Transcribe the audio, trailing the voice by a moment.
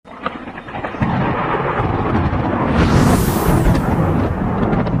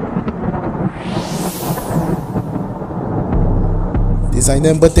ain't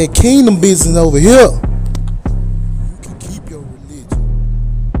nothing but that kingdom business over here. You can keep your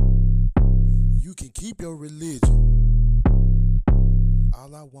religion. You can keep your religion.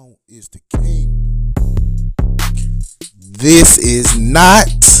 All I want is the king. This is not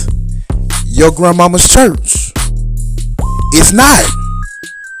your grandmama's church. It's not.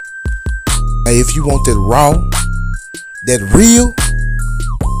 Hey, if you want that raw, that real,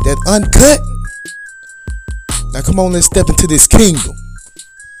 that uncut, now come on, let's step into this kingdom.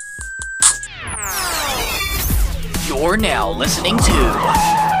 You're now listening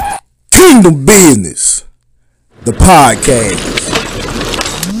to Kingdom Business, the podcast.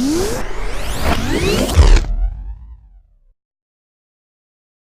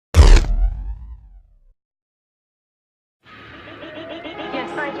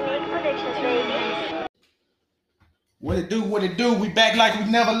 What it do? We back like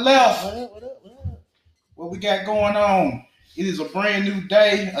we never left. What up? What we got going on? It is a brand new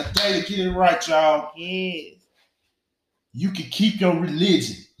day, a day to get it right, y'all. Yes. You can keep your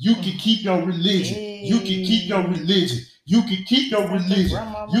religion. You can keep your religion. You can keep your religion. You can keep your religion.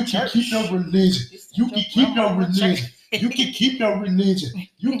 You can keep your religion. You can keep your religion. You can keep your religion.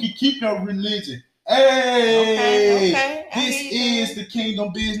 You can keep your religion. Hey, Okay. this is the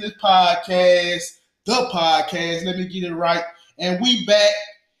Kingdom Business Podcast. The podcast. Let me get it right. And we back.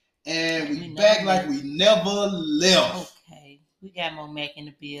 And we back like we never left. Okay. We got Mo Mac in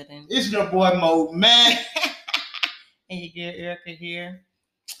the building. It's your boy Mo Mac. And your girl Erica here.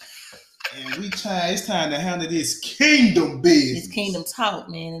 And it's time to handle this kingdom business. It's Kingdom Talk,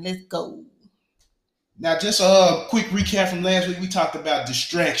 man. And let's go. Now, just a quick recap from last week. We talked about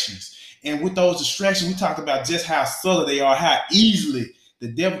distractions. And with those distractions, we talked about just how subtle they are, how easily the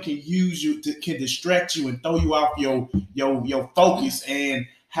devil can use you, can distract you and throw you off your focus, and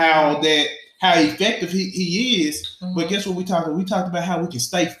how effective he is. Mm-hmm. But guess what we talked about? We talked about how we can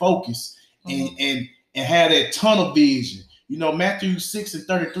stay focused and have that tunnel vision. You know, Matthew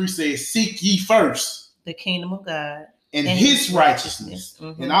 6:33 says, "Seek ye first the kingdom of God and his righteousness,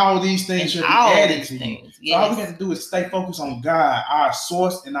 and all these things shall be added to you." Yes. So all we got to do is stay focused on God, our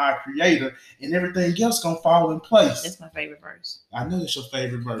source and our creator, and everything else gonna fall in place. That's my favorite verse. I know that's your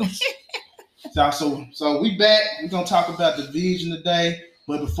favorite verse. So we back. We're gonna talk about the vision today.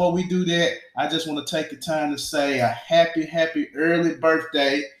 But before we do that, I just want to take the time to say a happy early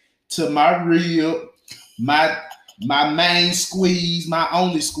birthday to my rib, my main squeeze, my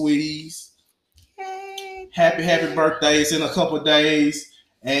only squeeze. Hey, happy birthday. It's in a couple of days.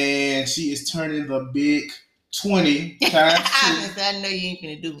 And she is turning the big 20 times 2. I know you ain't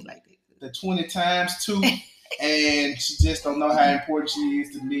gonna do me like that. The 20 times 2. And she just don't know how important she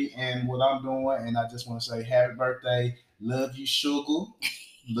is to me and what I'm doing. And I just want to say happy birthday. Love you, sugar.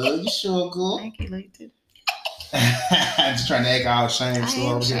 Love you, sugar. Thank you, Lita. I'm just trying to act all ashamed. So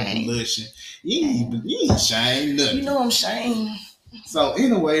over here blushing. You ain't ashamed nothing. You know I'm ashamed. So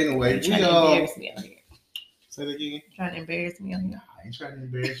anyway, You're trying to embarrass me on here. Say that again. You're trying to embarrass me on here. Nah, I ain't trying to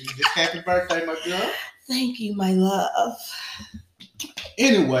embarrass you. Just happy birthday, my girl. Thank you, my love.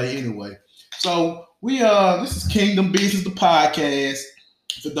 Anyway. So this is Kingdom Business, the podcast.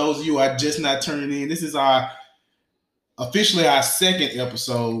 For those of you who are just not turning in, this is officially our second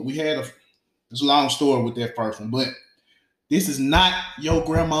episode. We had it's a long story with that first one, but this is not your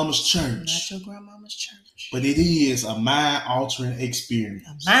grandmama's church. Not your grandmama's church. But it is a mind-altering experience.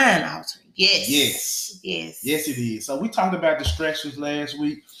 A mind-altering, yes. Yes, it is. So we talked about distractions last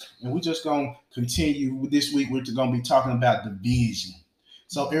week, and we're just going to continue with this week. We're going to be talking about the vision.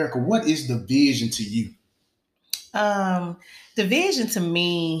 So, Erica, what is the vision to you? The vision to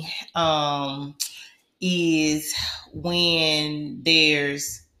me is when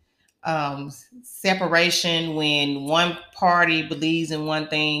there's separation, when one party believes in one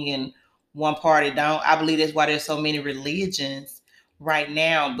thing and one party don't. I believe that's why there's so many religions right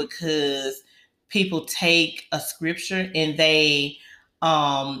now, because people take a scripture and they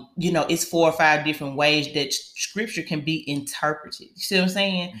it's 4 or 5 different ways that scripture can be interpreted. You see what I'm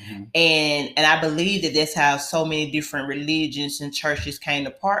saying? Mm-hmm. And I believe that that's how so many different religions and churches came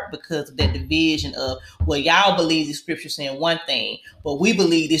apart, because of that division of, well, y'all believe the scripture saying one thing, but we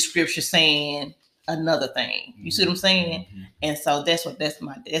believe this scripture saying another thing. You see what I'm saying? Mm-hmm. And so that's what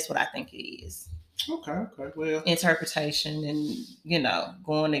I think it is. Okay. Well, interpretation and,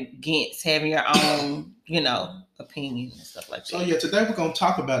 going against having your own, opinion and stuff like that. So today we're going to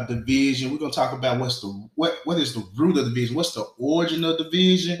talk about division. We're going to talk about what is the root of division, what's the origin of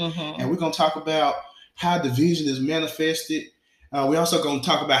division, and we're going to talk about how division is manifested. We're also going to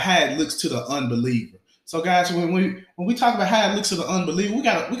talk about how it looks to the unbeliever. So guys, when we talk about how it looks to the unbeliever, we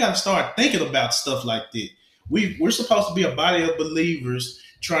gotta start thinking about stuff like that. we're supposed to be a body of believers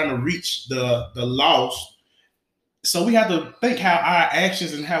trying to reach the lost. So we have to think how our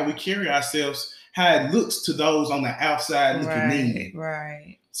actions and how we carry ourselves, how it looks to those on the outside looking in.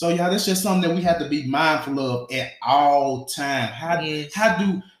 Right. So y'all, that's just something that we have to be mindful of at all time. How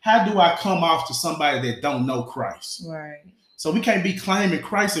do I come off to somebody that don't know Christ? Right. So we can't be claiming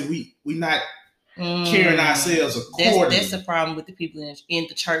Christ and we not carrying ourselves accordingly. That's the problem with the people in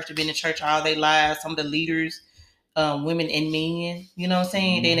the church. They've been in church all their lives. Some of the leaders, women and men, you know what I'm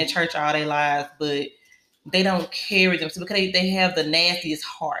saying? They're in the church all their lives, but they don't carry themselves because they have the nastiest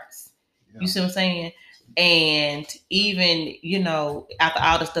hearts. Yeah. You see what I'm saying? And even, after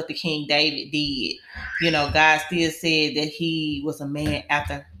all the stuff that King David did, God still said that he was a man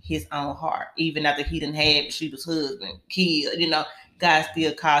after his own heart. Even after he didn't have Bathsheba's husband killed, God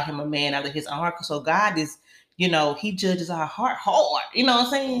still called him a man after his own heart. So God is, he judges our heart hard. You know what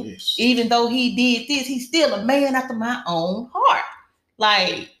I'm saying? Yes. Even though he did this, he's still a man after my own heart.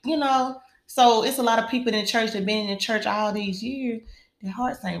 So it's a lot of people in the church that have been in the church all these years, their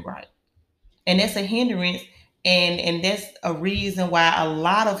hearts ain't right. And that's a hindrance. And that's a reason why a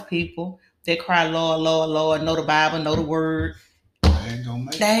lot of people that cry, Lord, Lord, Lord, know the Bible, know the word, they ain't gonna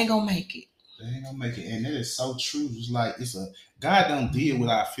make it. They ain't gonna make it. And that is so true. It's like God don't deal with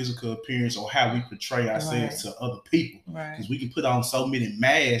our physical appearance or how we portray ourselves to other people. Right. Because we can put on so many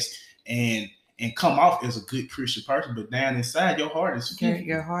masks and come off as a good Christian person, but down inside your heart is filthy.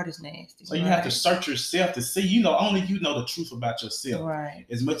 Your heart is nasty. So you have to search yourself to see, only you know the truth about yourself. Right.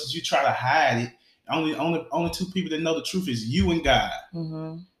 As much as you try to hide it, only two people that know the truth is you and God.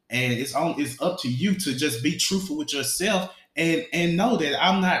 Mm-hmm. And it's up to you to just be truthful with yourself and know that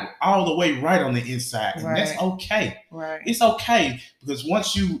I'm not all the way right on the inside. And that's okay. Right. It's okay, because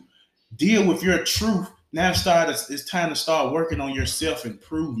once you deal with your truth, now it's time to start working on your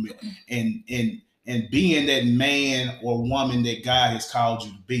self-improvement and being that man or woman that God has called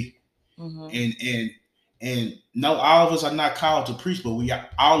you to be. Mm-hmm. And no, all of us are not called to preach, but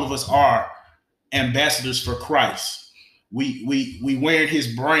all of us are ambassadors for Christ. We wear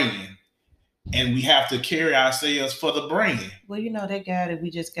his brand, and we have to carry ourselves for the brand. Well, that guy that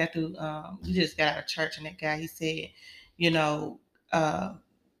we just got to, we just got out of church, and that guy, he said,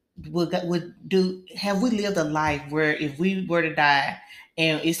 have we lived a life where if we were to die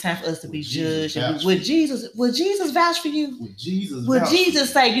and it's time for us to be judged, would Jesus vouch for you? Would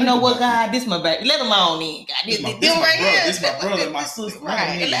Jesus say, you know what, God, this my baby, let him on in. God, this my brother, my sister,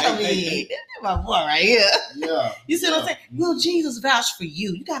 right? Let him in. This my boy right here. Yeah. You see what I'm saying? Will Jesus vouch for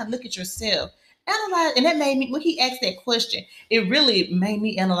you? You got to look at yourself, analyze, and that made me, when he asked that question, it really made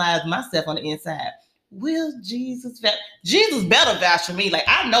me analyze myself on the inside. Will Jesus vouch? Jesus better vouch for me. Like,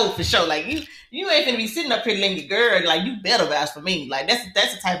 I know for sure. Like, you ain't finna be sitting up here letting your girl. Like, you better vouch for me. Like, that's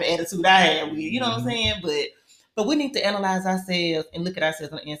the type of attitude I have with you. You know what I'm saying? But we need to analyze ourselves and look at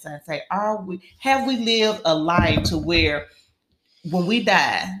ourselves on the inside and say, have we lived a life to where when we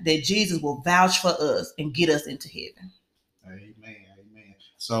die, that Jesus will vouch for us and get us into heaven? Amen.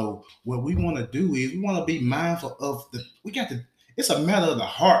 So what we want to do is we want to be mindful of it's a matter of the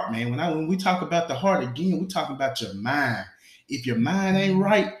heart, man. When we talk about the heart again, we talking about your mind. If your mind ain't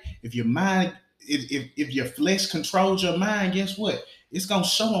right, if your flesh controls your mind, guess what? It's gonna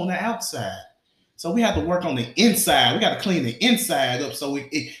show on the outside. So we have to work on the inside. We got to clean the inside up so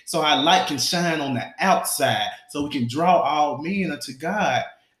our light can shine on the outside, so we can draw all men unto God,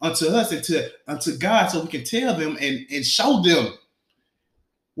 unto us, and unto God, so we can tell them and show them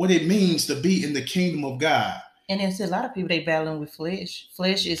what it means to be in the kingdom of God. And there's a lot of people, they battling with flesh.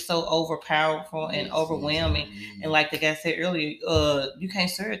 Flesh is so overpowerful and overwhelming. And like the guy said earlier, you can't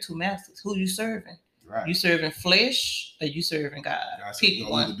serve two masters. Who you serving? Right. You serving flesh or you serving God? Pick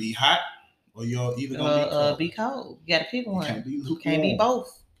one. Either be hot or you're either gonna be cold. You gotta pick one. Can't be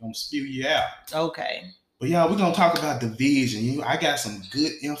both. Gonna spew you out. Okay. But y'all, we're gonna talk about division. I got some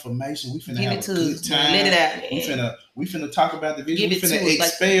good information. We finna have a good time. Let it out. We finna talk about division. We finna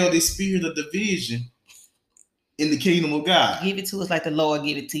expel this spirit of division in the kingdom of God. Give it to us like the Lord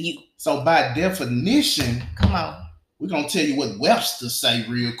give it to you. So by definition, come on, we're gonna tell you what Webster say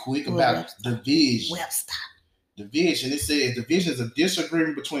real quick about division. Webster. Division. It says division is a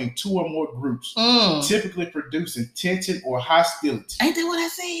disagreement between two or more groups, typically producing tension or hostility. Ain't that what I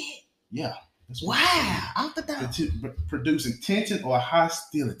said? Yeah. Wow. Off the top. Producing tension or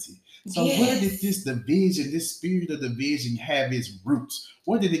hostility. So where did this division, this spirit of division, have its roots?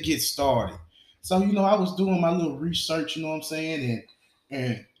 Where did it get started? So, I was doing my little research, you know what I'm saying?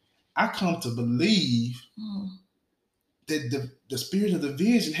 And I come to believe that the spirit of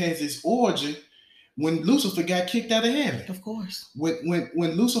division has its origin when Lucifer got kicked out of heaven. Of course. When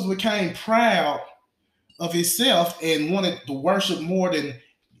Lucifer became proud of himself and wanted to worship more than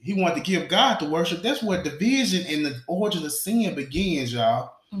he wanted to give God the worship. That's where division and the origin of sin begins,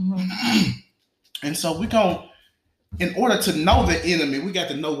 y'all. Mm-hmm. And so we going in order to know the enemy, we got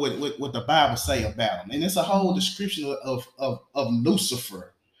to know what the Bible say about him. And it's a whole description of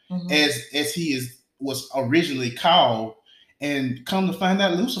Lucifer Mm-hmm. as he was originally called. And come to find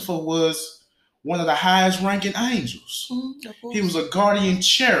out, Lucifer was one of the highest ranking angels. Mm-hmm. He was a guardian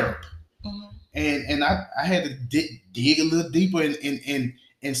cherub. Mm-hmm. And I had to dig a little deeper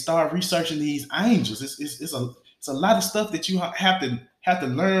and start researching these angels. It's a lot of stuff that you have to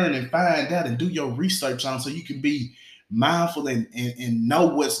learn and find out and do your research on, so you can be mindful and know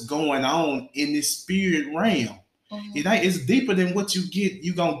what's going on in this spirit realm. Mm-hmm. It's deeper than what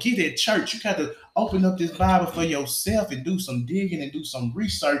you're gonna get at church. You got to open up this Bible for yourself and do some digging and do some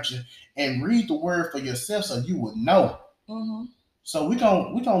researching and read the word for yourself so you would know. Mm-hmm. So we're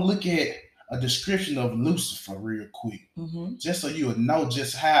gonna look at a description of Lucifer real quick, mm-hmm. just so you would know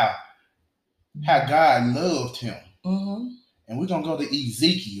just how God loved him. Mm-hmm. And we're gonna go to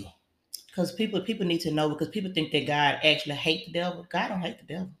Ezekiel. Because people need to know, because people think that God actually hates the devil. God don't hate the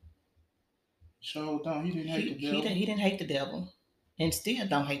devil. Sure don't. He didn't hate the devil. He didn't hate the devil, and still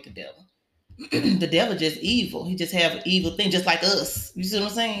don't hate the devil. The devil just evil. He just have evil things, just like us. You see what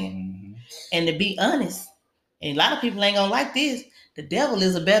I'm saying? Mm-hmm. And to be honest, and a lot of people ain't gonna like this, the devil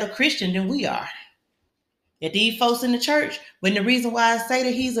is a better Christian than we are. That these folks in the church, when the reason why I say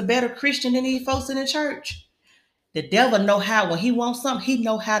that he's a better Christian than these folks in the church, the devil know how, when he wants something, he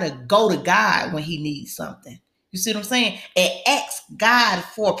know how to go to God when he needs something. You see what I'm saying? And ask God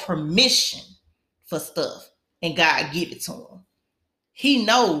for permission for stuff, and God give it to him. He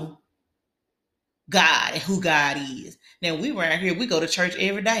know God and who God is. Now we around here, we go to church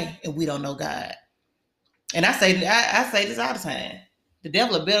every day and we don't know God. And I say this all the time. The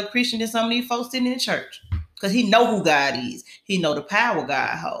devil a better Christian than some of these folks sitting in the church, because he know who God is. He know the power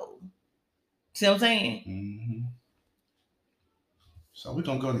God holds. See what I'm saying? Mm-hmm. So we're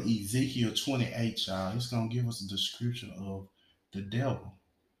going to go to Ezekiel 28, y'all. It's going to give us a description of the devil.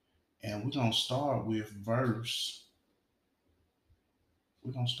 And we're going to start with verse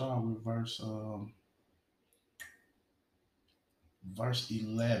 11.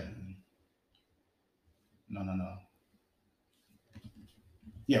 No.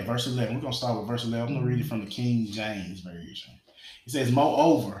 Yeah, verse 11. We're going to start with verse 11. I'm going to read it from the King James Version. It says,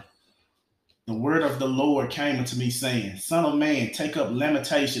 "Moreover, the word of the Lord came unto me, saying, Son of man, take up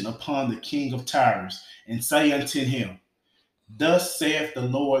lamentation upon the king of Tyrus, and say unto him, Thus saith the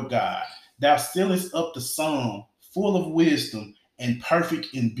Lord God, Thou sealest up the sum, full of wisdom, and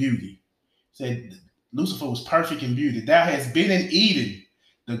perfect in beauty." Said Lucifer was perfect in beauty. "Thou hast been in Eden,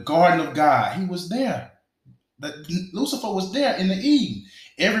 the garden of God." He was there. Lucifer was there in the Eden.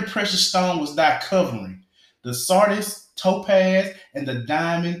 "Every precious stone was thy covering, the sardius, topaz, and the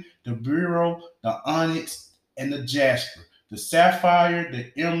diamond, the beryl, the onyx, and the jasper, the sapphire,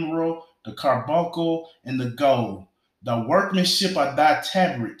 the emerald, the carbuncle, and the gold. The workmanship of thy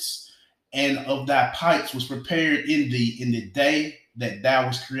tabrets and of thy pipes was prepared in thee in the day that thou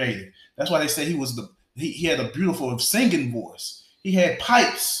was created." That's why they say he had a beautiful singing voice. He had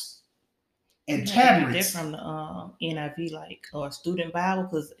pipes and tabrets. That's from the NIV, like, or student Bible,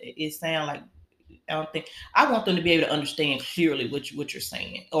 because it sounds like, I want them to be able to understand clearly what you're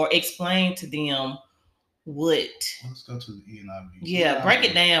saying, or explain to them what. Let's go to the NIV. Yeah, break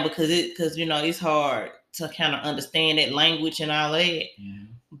it down, because it's hard to kind of understand that language and all that. Mm-hmm.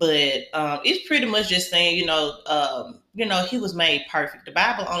 But it's pretty much just saying, he was made perfect. The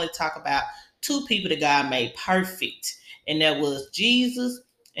Bible only talk about two people that God made perfect, and that was Jesus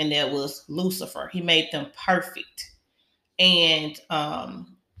and that was Lucifer. He made them perfect. And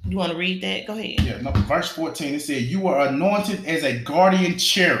you want to read that? Go ahead. Yeah, no, verse 14, it said, "You were anointed as a guardian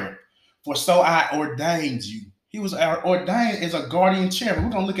cherub, for so I ordained you." He was ordained as a guardian cherub. We're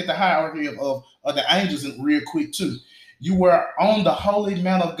going to look at the hierarchy of the angels real quick too. "You were on the holy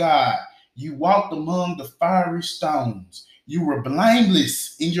mount of God. You walked among the fiery stones. You were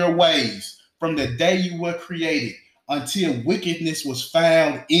blameless in your ways from the day you were created until wickedness was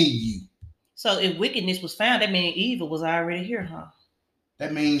found in you." So if wickedness was found, that means evil was already here, huh?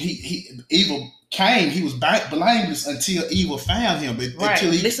 That means evil came. He was blameless until evil found him. Right.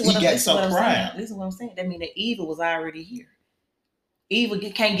 Until he got so proud. Listen to what I'm saying. That means that evil was already here. Evil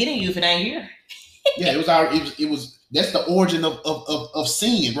can't get in you if it ain't here. Yeah, it was. That's the origin of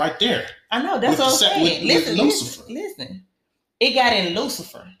sin right there. I know. That's what I'm saying. With Lucifer. Listen. It got in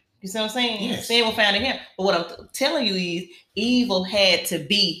Lucifer. You see what I'm saying? Yes. Sin was found in him. But what I'm telling you is, evil had to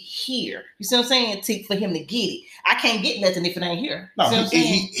be here. You see what I'm saying? For him to get it. I can't get nothing if it ain't here. No, see what I'm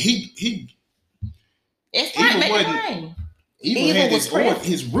saying? It's right, make it rain. Evil had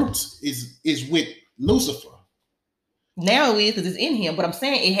his roots is with Lucifer. Now it is because it's in him, but I'm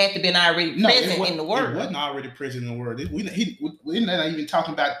saying it had to be already present in the world. It wasn't already present in the world. We're not even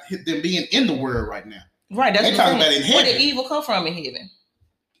talking about them being in the world right now. Right, that's they're talking about in heaven. Where did evil come from in heaven?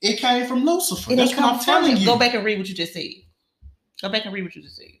 It came from Lucifer. That's what I'm telling you. Go back and read what you just said.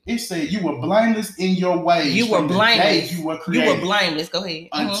 It said you were blameless in your ways. You were blameless. You were created. You were blameless. Go ahead.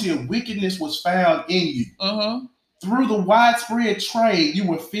 Until wickedness was found in you. Through the widespread trade, you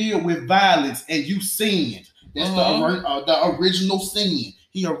were filled with violence and you sinned. That's the original sin.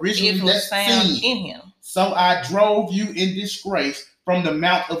 He originally was found in him. So I drove you in disgrace from the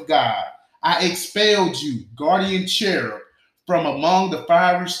mount of God. I expelled you, guardian cherub, from among the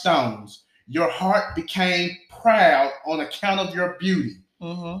fiery stones. Your heart became proud on account of your beauty,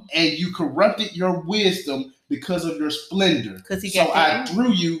 and you corrupted your wisdom because of your splendor. So I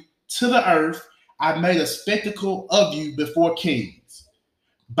threw you to the earth. I made a spectacle of you before kings.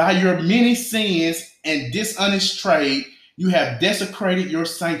 By your many sins and dishonest trade, you have desecrated your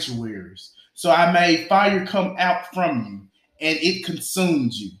sanctuaries. So I made fire come out from you, and it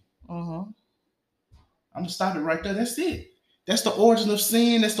consumed you. I'm going to stop it right there. That's it. That's the origin of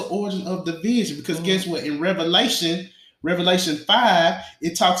sin. That's the origin of division. Because guess what? In Revelation 5,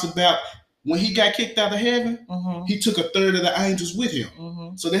 it talks about when he got kicked out of heaven, he took a third of the angels with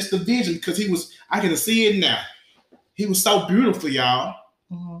him. So that's division because I can see it now. He was so beautiful, y'all.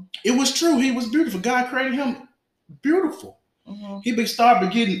 It was true. He was beautiful. God created him beautiful. He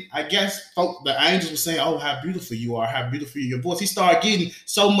started getting, I guess, the angels were saying, "Oh, how beautiful you are! How beautiful your voice." He started getting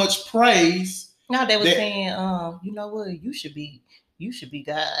so much praise. No, they were saying, "You know what? You should be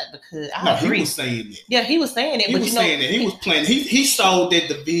God because I agree." He was saying it. Yeah, he was saying it. He was saying it. He was playing. He saw that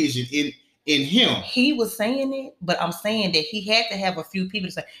division in him. He was saying it, but I'm saying that he had to have a few people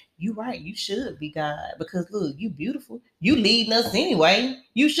to say, "You right, you should be God because look, you beautiful. You leading us anyway.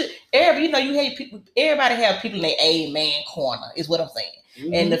 You should." You hate people. Everybody have people in their amen corner, is what I'm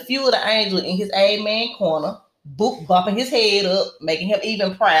saying. And the few of the angels in his amen corner, bumping his head up, making him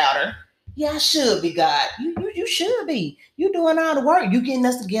even prouder. Yeah, I should be God. You should be. You doing all the work. You getting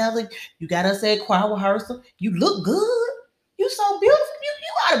us together. You got us at choir rehearsal. You look good. You so beautiful.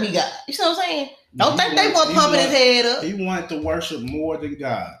 You ought to be God. You see what I'm saying? Don't think they want pumping his head up. He wanted to worship more than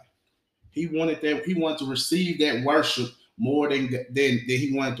God. He wanted to receive that worship more than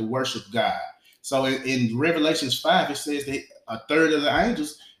he wanted to worship God. So in Revelations 5, it says that a third of the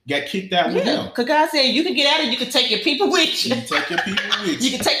angels got kicked out with him. Because God said you can get out and you can take your people with you. You can take your people with you.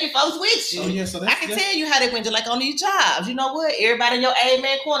 You can take your folks with you. Oh, yeah, so I can tell you how they went to like on these jobs. You know what? Everybody in your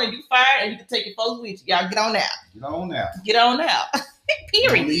amen corner, you fired and you can take your folks with you. Y'all get on out. Get on out.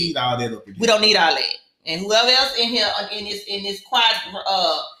 Period. We don't need all that up again. We don't need all that. And whoever else in here in this quad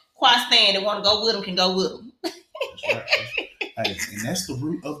stand that want to go with them can go with them. That's right. And that's the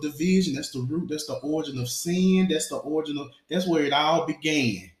root of division. That's the origin of sin. That's where it all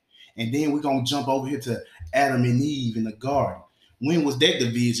began. And then we're going to jump over here to Adam and Eve in the garden. When was that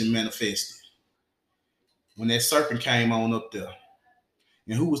division manifested? When that serpent came on up there.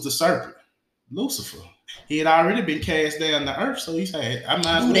 And who was the serpent? Lucifer. He had already been cast down to earth, so he said, "I'm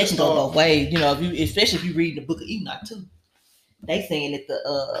not." They can go both ways, especially if you read the book of Enoch too. They saying that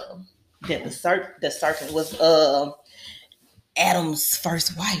the serpent was Adam's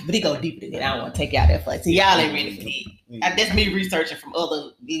first wife, but it go deeper than that. I don't want to take y'all that far. See, y'all ain't ready for that. That's me researching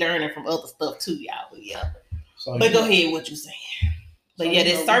learning from other stuff too, y'all. But yeah. But go ahead, what you saying? But yeah,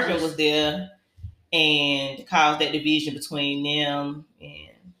 that serpent was there and caused that division between them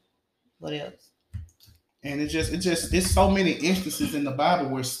and what else? And it's so many instances in the Bible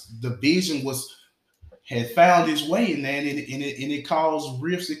where division had found its way in there, and it caused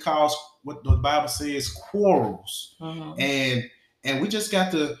rifts. It caused what the Bible says quarrels, and we just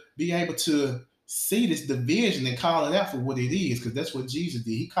got to be able to see this division and call it out for what it is, because that's what Jesus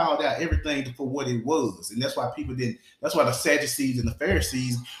did. He called out everything for what it was, and that's why people didn't. That's why the Sadducees and the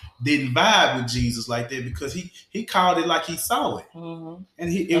Pharisees didn't vibe with Jesus like that, because he called it like he saw it, and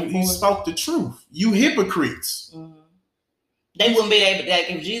he spoke the truth. You hypocrites. They wouldn't be able. Like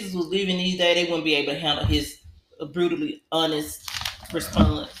if Jesus was living these days, they wouldn't be able to handle his brutally honest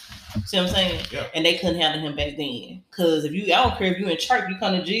response. See what I'm saying? Yeah. And they couldn't handle him back then, because I don't care if you in church, you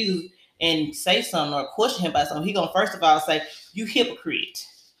come to Jesus and say something or question him about something, he gonna first of all say, "You hypocrite."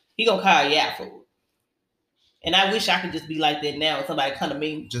 He gonna call you out for it. And I wish I could just be like that now. When somebody come to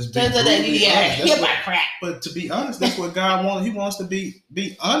me, just be honest. Crap. But to be honest, that's what God wants. He wants to be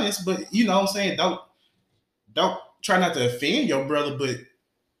honest. But you know what I'm saying? Don't try not to offend your brother, but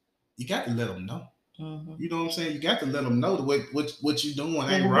you got to let him know. You know what I'm saying? You got to let them know what you're doing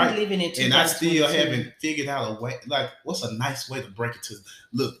ain't we're right. living in And I still 2022. haven't figured out a way. Like, what's a nice way to break it to?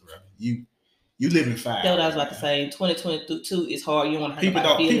 Look, bro, you live in fire. That's what I was about to say. 2022 is hard. You don't want to people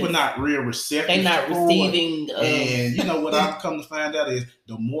don't. People not real receptive. They're not receiving. And you know what I've come to find out is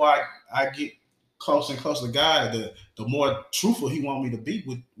the more I get closer and closer to God, the more truthful He want me to be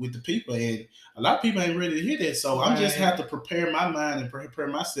with the people. And a lot of people ain't ready to hear that. So I just have to prepare my mind and prepare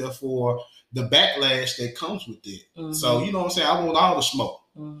myself for the backlash that comes with it. So you know what I'm saying? I want all the smoke.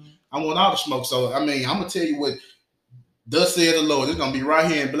 I want all the smoke. So I mean, I'm gonna tell you what thus said the Lord. It's gonna be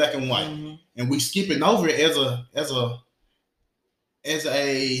right here in black and white. And we skipping over it as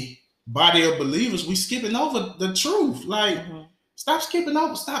a body of believers. We skipping over the truth. Like, stop skipping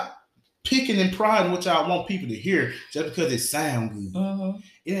over. Stop picking and prodding what y'all want people to hear just because it sound good.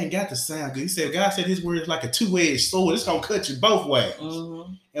 It ain't got to sound good. He said, God said His word is like a two-edged sword. It's gonna cut you both ways.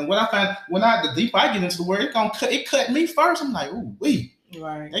 And what I find the deeper I get into the word, it cut me first. I'm like, ooh, wee.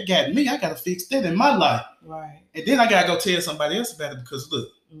 Right. That got me. I gotta fix that in my life. Right. And then I gotta go tell somebody else about it because look,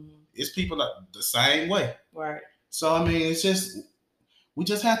 it's people like the same way. Right. So I mean, it's just we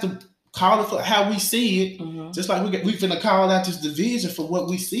just have to call it for how we see it. Just like we finna call out this division for what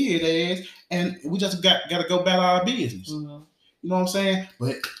we see it as, and we just got to go about our business. You know what I'm saying?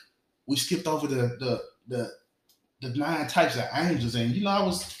 But we skipped over the 9 types of angels, and you know I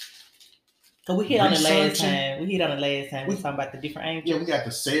was. So we hit on the last time. We talking about the different angels. Yeah, we got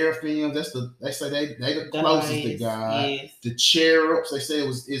the seraphims. They say they the closest to God. Yes. The cherubs. They say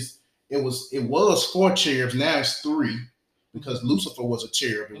it was 4 cherubs. Now it's 3 because Lucifer was a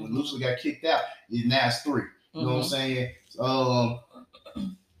cherub, and when Lucifer got kicked out, now it's 3. You know what I'm saying?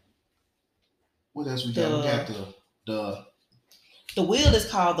 What else we got? We got the wheel is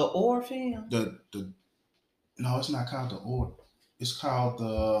called the orphan. No, it's not called the orb. It's called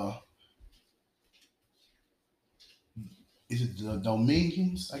the. Is it the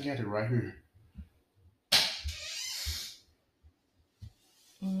dominions? I got it right here.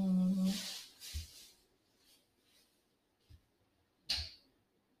 Man,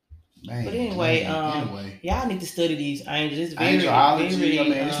 but anyway, y'all need to study these angels. It's very, angelology. very I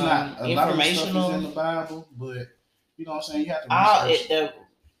mean, it's not a lot of stuff is in the Bible, but you know what I'm saying. You have to research.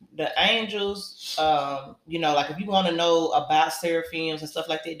 The angels. You know, like if you want to know about seraphims and stuff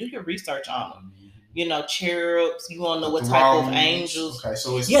like that, do your research on them. You know, cherubs. You want to know what type of angels. Okay,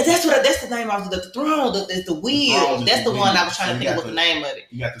 so it's that's the name of the throne. The wheel. That's the one I was trying to think of the name of it.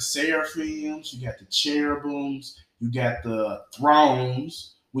 You got the seraphims. You got the cherubims. You got the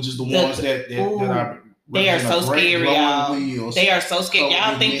thrones, which is the ones that are. They are so scary, y'all. Wheels, they are so scary.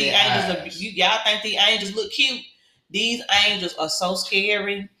 Y'all think the angels y'all think the angels look cute? These angels are so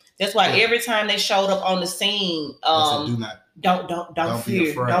scary. That's why every time they showed up on the scene, don't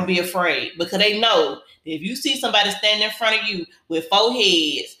fear. Don't be afraid. Because they know that if you see somebody standing in front of you with 4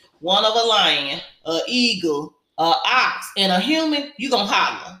 heads, one of a lion, an eagle, an ox, and a human, you're going to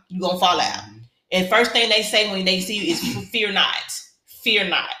holler. You're going to fall out. And first thing they say when they see you is fear not. Fear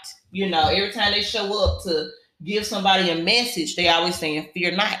not. You know, every time they show up to give somebody a message, they always saying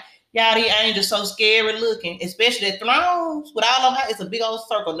fear not. Y'all, these angels so scary looking, especially the thrones with all of them. It's a big old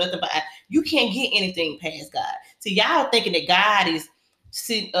circle, nothing but you can't get anything past God. See, y'all thinking that God is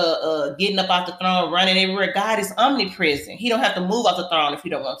getting up off the throne, running everywhere. God is omnipresent. He don't have to move off the throne if he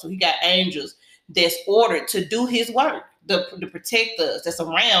don't want to. He got angels that's ordered to do his work, to protect us, that's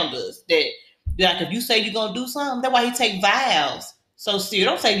around us. That like if you say you're gonna do something, that's why he take vows. So see,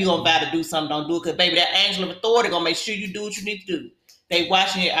 don't say you're gonna vow to do something, don't do it, because baby, that angel of authority gonna make sure you do what you need to do. They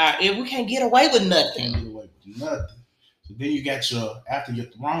watching it out. We can't get away with nothing. Can't get away with nothing. So then you got after your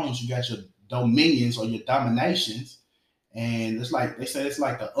thrones, you got your dominions or your dominations. And it's like they say it's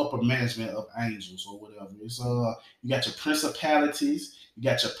like the upper management of angels or whatever. It's you got your principalities, you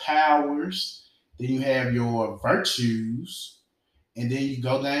got your powers, then you have your virtues, and then you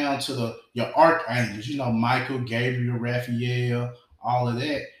go down to your archangels, you know, Michael, Gabriel, Raphael, all of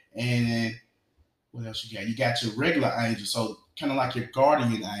that. And then what else you got? You got your regular angels, so kind of like your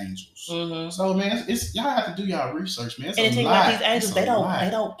guardian angels. So man, it's y'all have to do y'all research, man. It's and the thing about these angels, they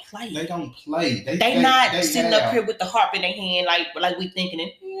don't play. They don't play. They not sitting up here with the harp in their hand, like we thinking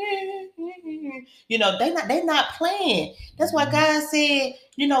it. You know, they not playing. That's why God said,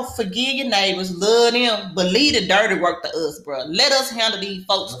 you know, forgive your neighbors, love them, but leave the dirty work to us, bro. Let us handle these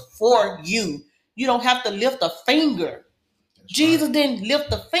folks for you. You don't have to lift a finger. That's Jesus didn't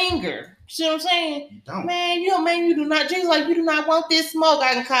lift a finger. See what I'm saying? You don't. Man, you do not. Jesus, like, you do not want this smoke.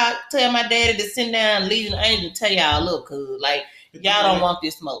 I can tell my daddy to sit down and lead an angel and tell y'all, look, cuz, like, y'all don't want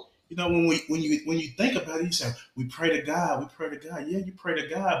this smoke. You know, when you think about it, you say, we pray to God. Yeah, you pray to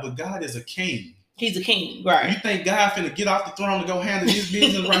God, but God is a king. He's a king, right? You think God finna get off the throne to go handle his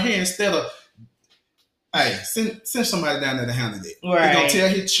business right here instead of, hey, send somebody down there to handle it. Right. He's gonna tell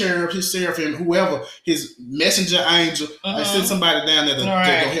his cherub, his seraphim, whoever, his messenger angel, send somebody down there to go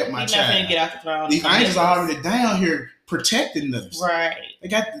help my child. He's not finna get off the throne. These angels are already down here protecting us. Right. They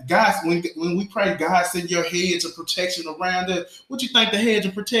got guys. When we pray, God send your hedge of protection around us. What you think the hedge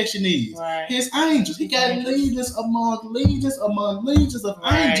of protection is? Right. His angels. He got legions among legions of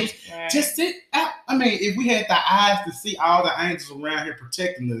angels. Right. Just sit out. I mean, if we had the eyes to see all the angels around here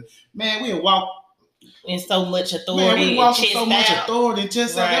protecting us, man, we'd walk in so much authority. Man, we walk with so much authority.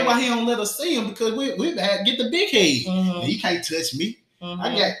 Just right. That's why he don't let us see him, because we get the big head. And he can't touch me.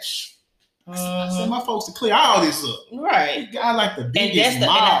 I got. I send my folks to clear all this up. Right. I like the biggest and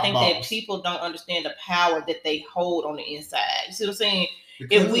I think boss. that people don't understand the power that they hold on the inside. You see what I'm saying?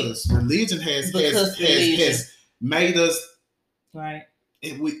 Because religion has made us right.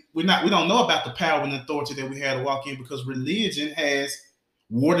 We don't know about the power and authority that we had to walk in, because religion has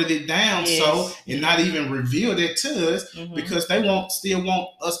watered it down and not even revealed it to us, because they still want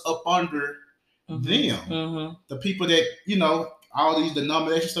us up under them. The people that, all these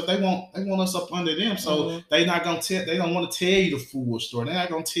denomination stuff, they want us up under them. So they don't want to tell you the full story. They're not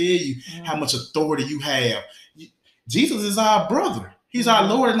gonna tell you how much authority you have. Jesus is our brother. He's our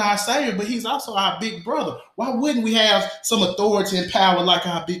Lord and our Savior, but he's also our big brother. Why wouldn't we have some authority and power like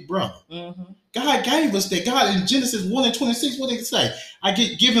our big brother? God gave us that. God in Genesis 1:26, what did he say?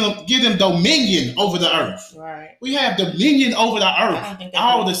 Give them dominion over the earth. Right. We have dominion over the earth.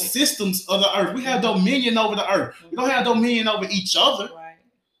 All the systems of the earth. We have dominion over the earth. We don't have dominion over each other.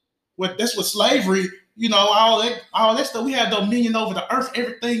 Right. That's what slavery, all that stuff. We have dominion over the earth.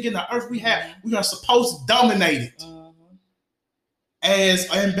 Everything in the earth we are supposed to dominate it. As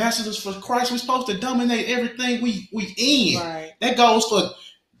ambassadors for Christ, we're supposed to dominate everything we in. Right. That goes for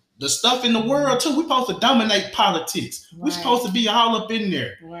the stuff in the world too. We're supposed to dominate politics. Right. We're supposed to be all up in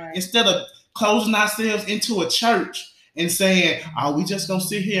there. Right. Instead of closing ourselves into a church and saying, "Oh, we just gonna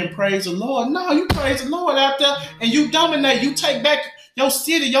sit here and praise the Lord." No, you praise the Lord out there and you dominate. You take back your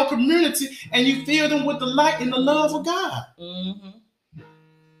city, your community, and you fill them with the light and the love of God.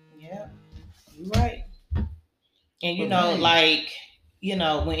 Yeah, you're right. And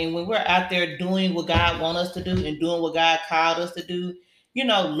when we're out there doing what God wants us to do and doing what God called us to do,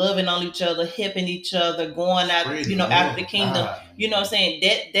 loving on each other, helping each other, going out, after the kingdom, God. What I'm saying?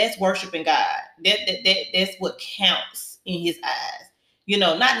 That's worshiping God. That's what counts in his eyes.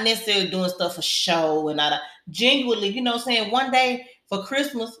 Not necessarily doing stuff for show and not genuinely, what I'm saying? One day for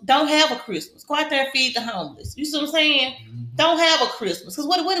Christmas, don't have a Christmas. Go out there and feed the homeless. You see what I'm saying? Don't have a Christmas. Because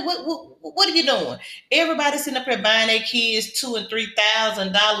what are you doing? Everybody sitting up here buying their kids $2,000 and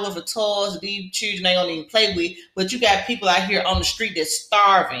 $3,000 worth of toys that these children they don't even play with. But you got people out here on the street that's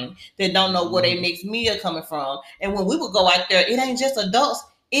starving, that don't know where their next meal coming from. And when we would go out there, it ain't just adults,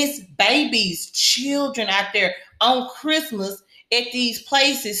 it's babies, children out there on Christmas at these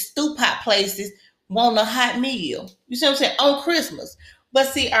places, stew pot places, wanting a hot meal. You see what I'm saying? On Christmas. But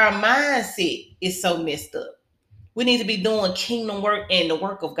see, our mindset is so messed up. We need to be doing kingdom work and the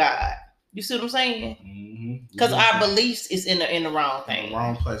work of God. You see what I'm saying? Because our beliefs is in the wrong thing. In the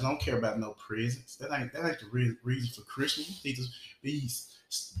wrong place. I don't care about no presents. That ain't the real reason for Christmas. We need to be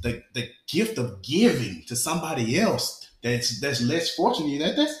the gift of giving to somebody else that's less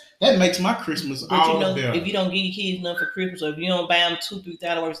fortunate. That makes my Christmas all the better. If you don't give your kids nothing for Christmas, or if you don't buy them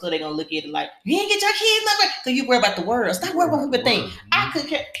 $2,000-$3,000 worth of stuff, they're gonna look at it like you ain't get your kids nothing because you worry about the world. Stop worrying about what people think. I could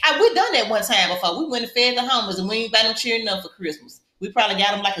care. We done that one time before. We went and fed the homeless, and we ain't buy them cheering enough for Christmas. We probably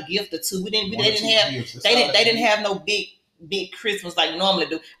got them like a gift or two. They didn't have no big Christmas like normally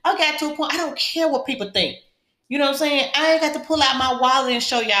do. I got to a point. I don't care what people think. You know what I'm saying? I ain't got to pull out my wallet and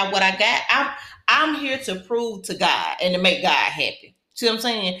show y'all what I got. I'm here to prove to God and to make God happy. See what I'm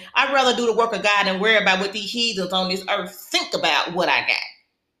saying? I'd rather do the work of God than worry about what these heathens on this earth think about what I got.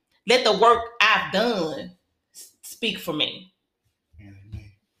 Let the work I've done speak for me.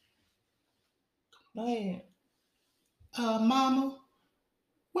 Amen. Go ahead. Mama,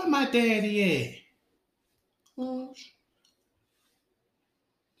 where my daddy at?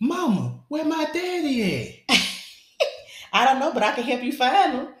 Mama, where my daddy at? I don't know, but I can help you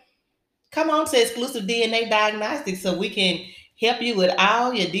find them. Come on to Exclusive DNA Diagnostics so we can help you with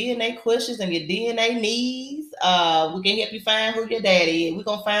all your DNA questions and your DNA needs. We can help you find who your daddy is. We're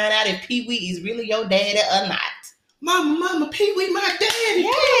going to find out if Pee-wee is really your daddy or not. Mama, Pee-wee my daddy.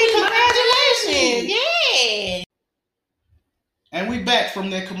 Yay, congratulations. Yeah. And we back from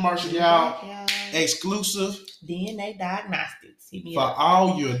that commercial, y'all. Exclusive DNA Diagnostics. For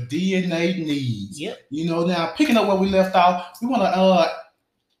all your DNA needs. Yep. Now picking up where we left off, we want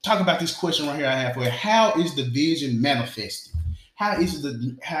to talk about this question right here I have for you. How is the vision manifested? How is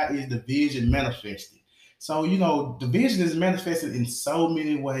the vision manifested? So, the vision is manifested in so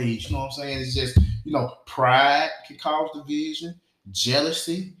many ways. You know what I'm saying? It's just, pride can cause the vision,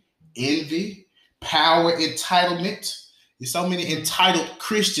 jealousy, envy, power, entitlement. There's so many entitled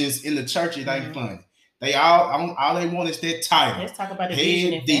Christians in the church, it ain't funny. They all they want is that title. Let's talk about the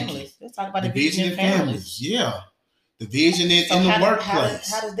vision in families. Let's talk about the vision in families. Yeah. The vision in the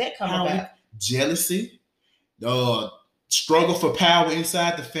workplace. How does that come about? Jealousy, struggle for power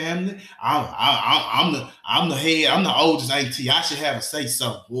inside the family. I'm the head. I'm the oldest auntie. I should have a say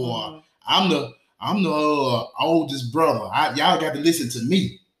so. Or I'm the oldest brother. Y'all got to listen to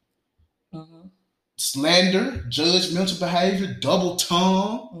me. Slander, judgmental behavior, double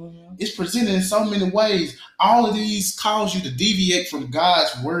tongue. It's presented in so many ways. All of these cause you to deviate from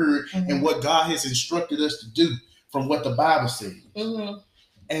God's word and what God has instructed us to do from what the Bible says.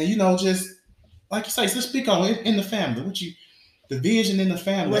 And just like you say, let's speak on it in the family. The vision in the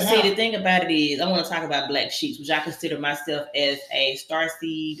family. Well, see, the thing about it is, I want to talk about black sheep, which I consider myself as a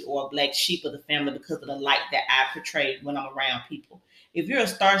starseed or a black sheep of the family because of the light that I portray when I'm around people. If you're a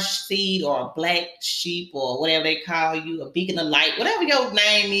starseed or a black sheep or whatever they call you, a beacon of light, whatever your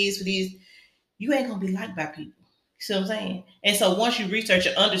name is for these, you ain't gonna be liked by people. You see what I'm saying? And so once you research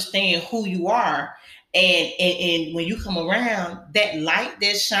and understand who you are, and when you come around, that light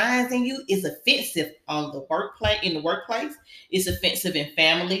that shines in you is offensive on the workplace. In the workplace, it's offensive in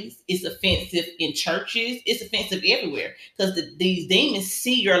families. It's offensive in churches. It's offensive everywhere because these demons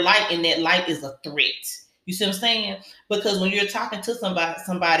see your light, and that light is a threat. You see what I'm saying? Because when you're talking to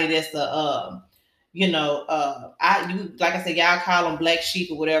somebody that's like I said, y'all call them black sheep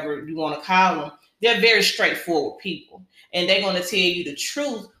or whatever you want to call them. They're very straightforward people, and they're going to tell you the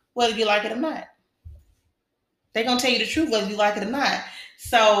truth whether you like it or not. They're going to tell you the truth whether you like it or not.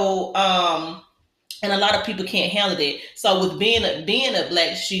 So, and a lot of people can't handle that. So with being a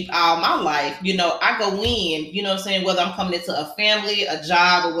black sheep all my life, I go in, you know what I'm saying, whether I'm coming into a family, a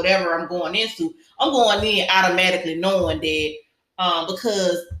job, or whatever I'm going into, I'm going in automatically knowing that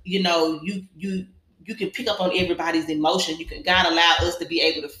because, you can pick up on everybody's emotion. God allow us to be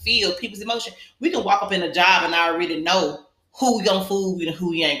able to feel people's emotion. We can walk up in a job and I already know who we gonna fool with and who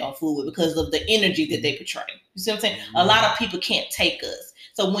we ain't gonna fool with because of the energy that they portray. You see what I'm saying? A lot of people can't take us.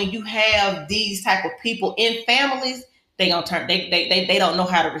 So when you have these type of people in families, they gonna turn. They don't know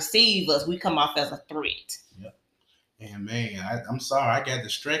how to receive us. We come off as a threat. Yep. And man, I'm sorry, I got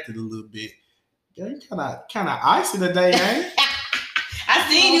distracted a little bit. Girl, you kind of icy today, man. I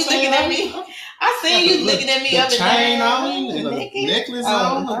seen you looking at me. I seen you looking at me up and down. Chain on and a necklace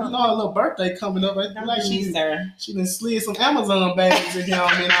on. A little birthday coming up. Don't like she done slid some Amazon bags in here.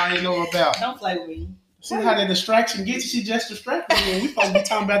 I ain't know about. Don't play with me. See how that distraction gets you? She just distracted me. We supposed to be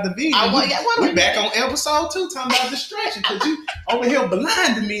talking about the vision. We back on episode 2 talking about distraction because you over here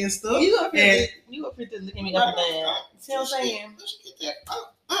blinding me and stuff. You up here looking at me up and down. See what I'm saying?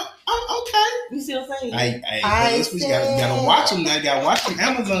 Okay. You see what I'm saying? Hey, we gotta watch them now. Gotta watch them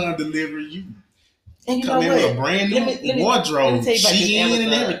Amazon delivery. You and come in with a brand new wardrobe, Shein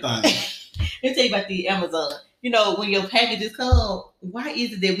and everything. Let me tell you about the Amazon. When your packages come, why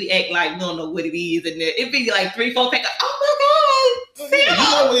is it that we act like we don't know what it is? And it be like 3-4 packages. Oh my God. You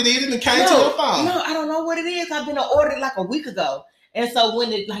know what it is and it came to your phone. No, I don't know what it is. I've been ordered like a week ago. And so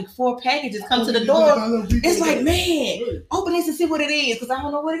when it 4 packages come to the door, it's like, man, open this and see what it is because I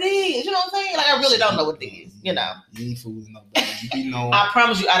don't know what it is. You know what I'm saying? Like I really don't know what it is. You ain't fooling nobody. You be knowing. I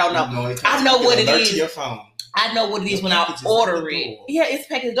promise you, I don't know. I know what it is. To your phone. I know what it is when I order it. Yeah, it's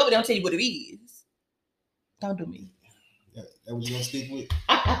packaged over. They don't tell you what it is. Don't do me. That what you gonna stick with?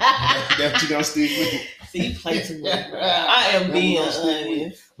 That what you gonna stick with? See, you play too much. I am being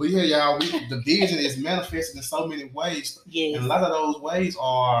honest. But yeah, y'all, the vision is manifested in so many ways. Yes. And a lot of those ways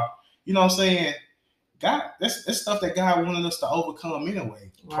are, you know what I'm saying? God, that's stuff that God wanted us to overcome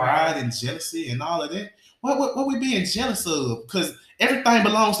anyway. Right. Pride and jealousy and all of that. What we being jealous of? Because everything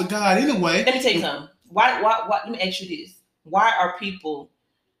belongs to God anyway. Let me tell you something. Why? Let me ask you this. Why are people,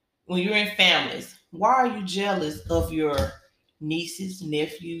 when you're in families, why are you jealous of your nieces,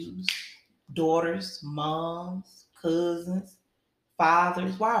 nephews, daughters, moms, cousins,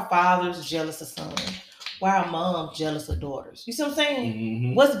 fathers? Why are fathers jealous of sons? Why are moms jealous of daughters? You see what I'm saying?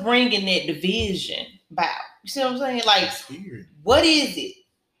 Mm-hmm. What's bringing that division about? You see what I'm saying? Like, what is it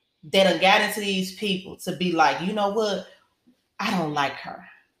that have got into these people to be like, you know what? I don't like her.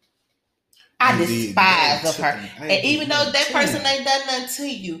 I despise of her. And even though that person ain't done nothing to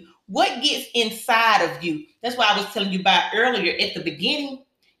you, what gets inside of you? That's why I was telling you about earlier at the beginning.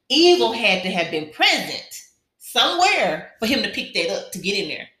 Evil had to have been present somewhere for him to pick that up, to get in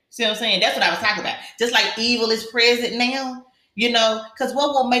there. See what I'm saying? That's what I was talking about. Just like evil is present now, because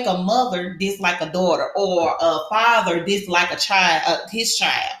what will make a mother dislike a daughter or a father dislike a child, his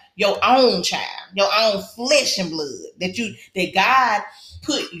child, your own flesh and blood that God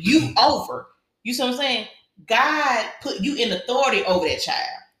put you over. You see what I'm saying? God put you in authority over that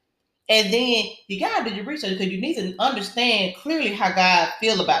child. And then you gotta do your research because you need to understand clearly how God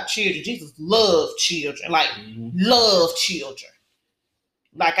feel about children. Jesus loved children, love children.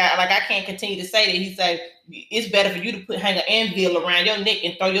 Like I can't continue to say that. He said it's better for you to hang an anvil around your neck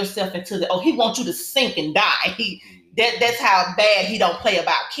and throw yourself into he wants you to sink and die. That's how bad he don't play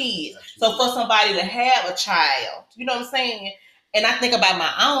about kids. So for somebody to have a child, you know what I'm saying? And I think about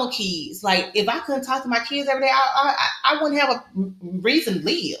my own kids. Like if I couldn't talk to my kids every day, I wouldn't have a reason to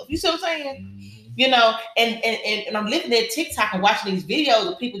live. You see what I'm saying? And I'm looking at TikTok and watching these videos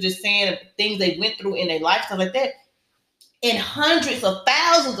of people just saying things they went through in their life, stuff like that. And hundreds of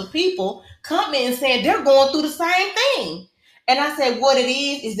thousands of people come in saying they're going through the same thing. And I said, what it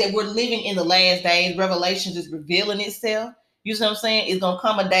is that we're living in the last days. Revelation is revealing itself. You see what I'm saying? It's going to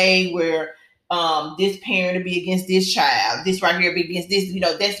come a day where this parent will be against this child. This right here will be against this.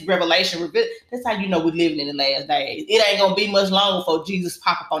 That's Revelation. That's how you know we're living in the last days. It ain't going to be much longer before Jesus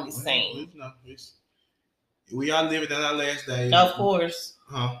pop up on the scene. We are living in our last days. Of course.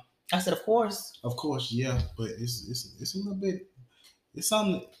 Huh? I said, of course. Of course, yeah, but it's a little bit. It's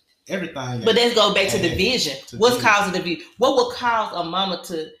something. Everything. But let's go back to division. What's causing division? What would cause a mama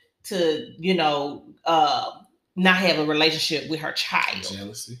to not have a relationship with her child?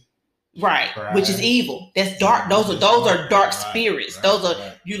 Jealousy. Right, pride. Which is evil. That's dark. Those are dark spirits. Those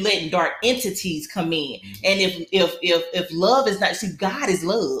are you letting dark entities come in. Mm-hmm. And if love is not, see, God is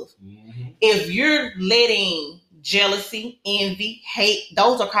love. Mm-hmm. If you're letting jealousy, envy, hate,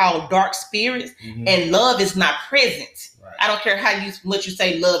 those are called dark spirits, and love is not present. Right. I don't care much you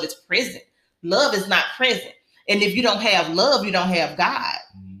say love is present. Love is not present. And if you don't have love, you don't have God.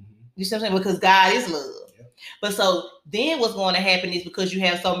 Mm-hmm. You see what I'm saying? Because God is love. Yep. But so then what's going to happen is because you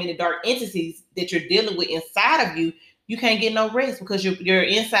have so many dark entities that you're dealing with inside of you, you can't get no rest because your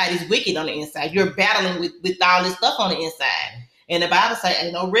inside is wicked on the inside. You're battling with all this stuff on the inside. And the Bible says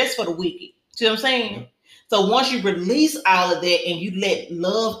ain't no rest for the wicked. See what I'm saying? Yep. So once you release all of that and you let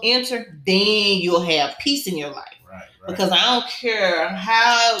love enter, then you'll have peace in your life. Right. Because I don't care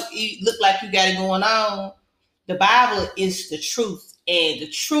how you look like you got it going on. The Bible is the truth, and the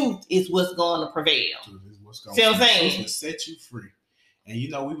truth is what's going to prevail. See what I'm saying? It will set you free.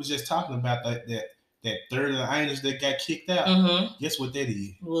 And we was just talking about that third of the angels that got kicked out. Mm-hmm. Guess what that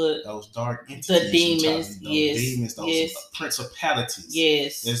is? What? Those dark entities. The demons. Yes. Demons. Those principalities.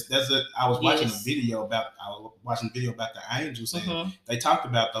 Yes. I was watching a video about the angels, and they talked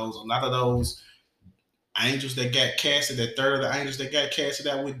about those. A lot of those angels that got casted, that third of the angels that got casted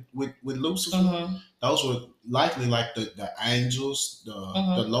out with Lucifer, those were likely like the angels, the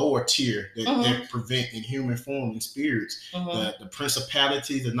lower tier that prevent inhuman form and spirits, the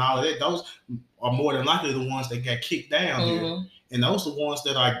principalities and all of that. Those are more than likely the ones that got kicked down here. And those are the ones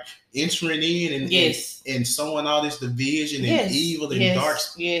that are entering in and sowing all this division and evil and dark.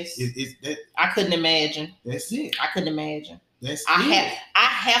 Yes. I couldn't imagine. That's it. I couldn't imagine. I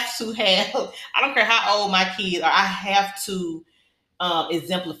have to have, I don't care how old my kids are, I have to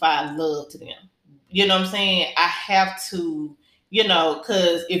exemplify love to them. You know what I'm saying? I have to,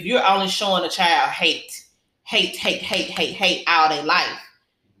 because if you're only showing a child hate all their life,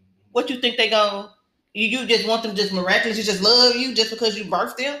 what you think they gonna, you just want them just miraculously just love you just because you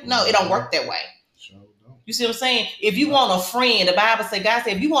birthed them? No, it don't work that way. Sure don't. You see what I'm saying? If you want a friend, the Bible says, God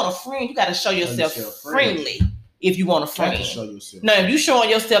said, if you want a friend, you got to show yourself friendly. If you want a friend. Now, if you showing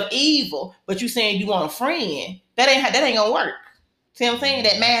yourself evil, but you saying you want a friend, that ain't gonna work. See what I'm saying?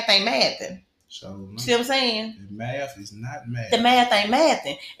 That math ain't mathing. See what I'm saying? The math is not math. The math ain't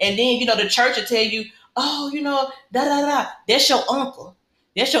mathing. And then the church will tell you, that's your uncle.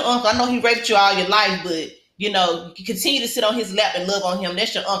 That's your uncle. I know he raped you all your life, but you continue to sit on his lap and love on him.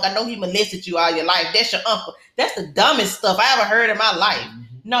 That's your uncle. I know he molested you all your life. That's your uncle. That's the dumbest stuff I ever heard in my life.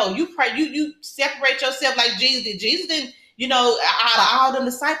 No, you pray. You separate yourself like Jesus did. Jesus didn't. Out of all them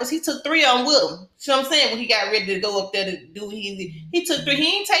disciples, he took 3 of them with him. See what I'm saying? When he got ready to go up there to do he took 3. He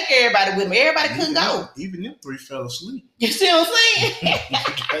didn't take everybody with him. Everybody couldn't go. Even them 3 fell asleep. You see what I'm saying?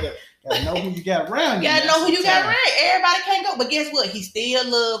 you gotta know who you got around. You gotta know who you got around. Everybody can't go, but guess what? He still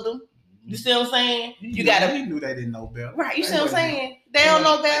loved them. You see what I'm saying? He knew they didn't know better. Right? You see what I'm saying? They don't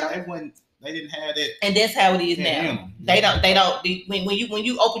know better. They didn't have that, and that's how it is now. They don't. When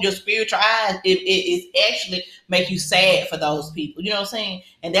you open your spiritual eyes, it actually make you sad for those people. You know what I'm saying?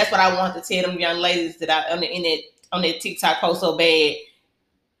 And that's what I want to tell them young ladies that on that TikTok post so bad.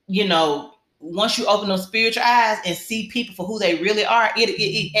 once you open those spiritual eyes and see people for who they really are,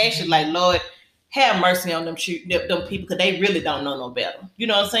 it actually like, Lord, have mercy on them people, because they really don't know no better. You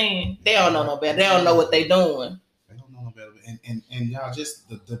know what I'm saying? They don't know no better. They don't know what they doing. They don't know no better. And y'all, just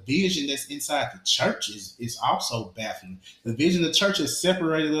the vision that's inside the church is also baffling. The vision of the church has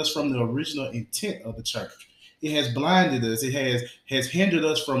separated us from the original intent of the church. It has blinded us. It has hindered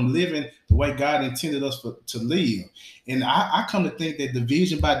us from living the way God intended us to live. And I come to think that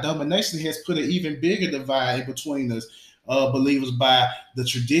division by domination has put an even bigger divide in between us believers, by the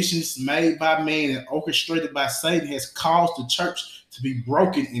traditions made by man and orchestrated by Satan, has caused the church to be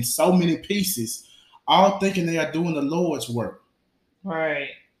broken in so many pieces, all thinking they are doing the Lord's work. Right.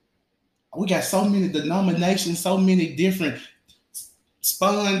 We got so many denominations, so many different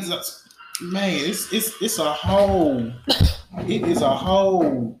spawns. Man, it's a whole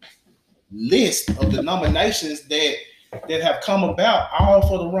list of denominations that have come about, all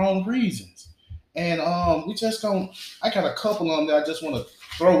for the wrong reasons. And we just don't. I got a couple of them that I just want to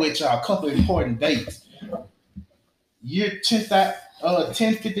throw at y'all. A couple of important dates. Year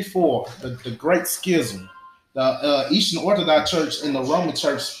 1054, the Great Schism. The Eastern Orthodox Church and the Roman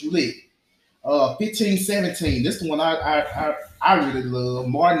Church split. 1517. This is the one I really love.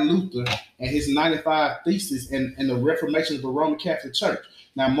 Martin Luther and his 95 Theses and the Reformation of the Roman Catholic Church.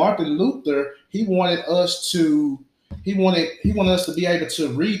 Now, Martin Luther, he wanted us to be able to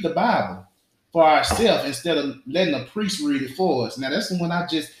read the Bible for ourselves instead of letting a priest read it for us. Now, that's the one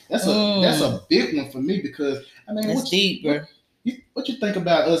that's a big one for me, because I mean, it's deep, bro. What you think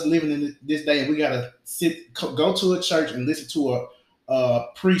about us living in this day and we gotta go to a church and listen to a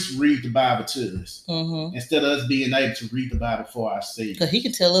priest read the Bible to us instead of us being able to read the Bible for ourselves? Because he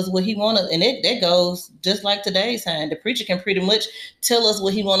can tell us what he wants, and that goes just like today's time. The preacher can pretty much tell us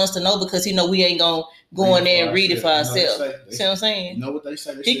what he wants us to know, because he know we ain't gonna go in there and read it for ourselves. See what I'm saying? You know what they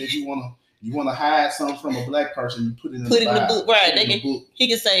say? They say if you wanna hide something from a black person, you put it in the book. Right? He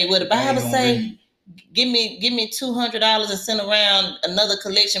can say, well, the Bible say, give me $200 and send around another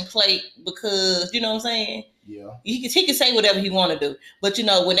collection plate, because you know what I'm saying. Yeah. He can say whatever he want to do, but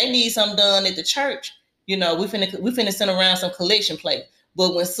when they need something done at the church, we finna send around some collection plate.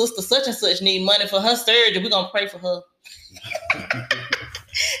 But when sister such and such need money for her surgery, we gonna pray for her.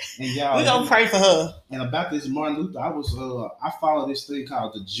 And y'all, we gonna pray for her. And about this Martin Luther, I follow this thing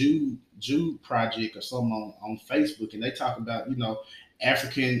called the Jude Project or something on Facebook, and they talk about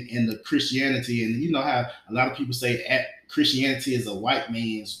African and the Christianity, and you know how a lot of people say Christianity is a white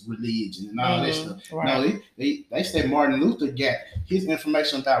man's religion and all that stuff. Right. No, they say Martin Luther got his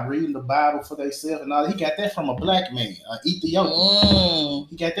information about reading the Bible for themselves and all. He got that from a black man, Ethiopian.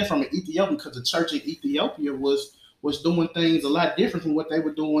 He got that from an Ethiopian, because the church in Ethiopia was doing things a lot different from what they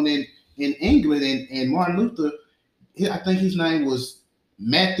were doing in England. And Martin Luther, I think his name was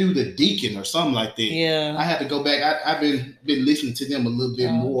Matthew the Deacon or something like that. Yeah, I had to go back. I've been listening to them a little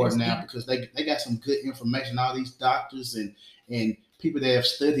bit more now, because they got some good information. All these doctors and people that have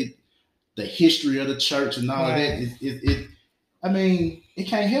studied the history of the church and all of that. I mean, it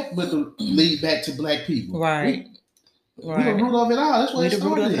can't help but to lead back to black people. Right. We the root of it all. That's what it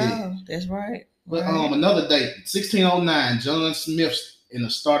started. That's right. But another date, 1609, John Smith in the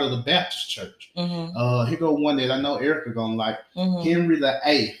start of the Baptist Church. Here go one that I know Erica gonna like. Henry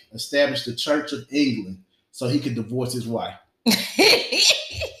VIII established the Church of England so he could divorce his wife. Now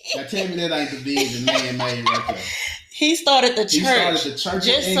tell me that ain't the vision man made right there. He started the church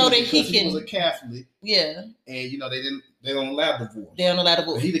just so that he was a Catholic. Yeah. And they don't allow divorce. They don't allow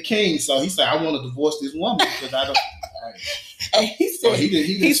divorce. But he the king, so he said, I want to divorce this woman because I don't. And he said,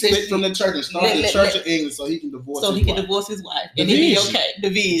 he split from the church and started the Church of England so he can divorce his wife. Divorce his wife. And then be okay.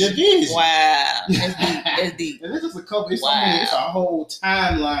 Division. Wow. That's deep. And this is a couple, it's a whole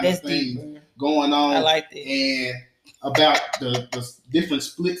timeline of things going on. I like that. And about the different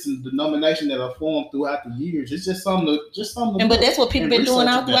splits and denomination that are formed throughout the years. It's just something to but that's what people been doing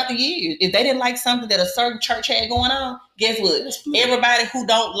all throughout the years. If they didn't like something that a certain church had going on, guess what? Everybody who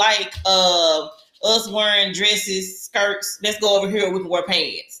don't like us wearing dresses, skirts, let's go over here, we can wear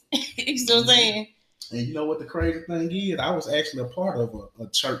pants. You see what I'm saying? And you know what the crazy thing is? I was actually a part of a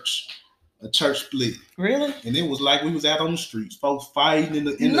church split. Really? And it was like we was out on the streets, folks fighting in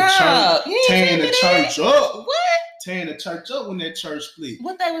the church, tearing the church up. What? Tearing the church up when that church split.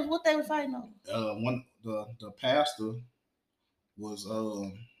 What they were fighting on? The pastor was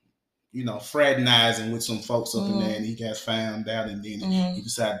fraternizing with some folks up in there, and he got found out, and then he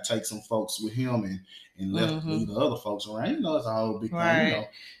decided to take some folks with him and left the other folks around. It's a whole big thing.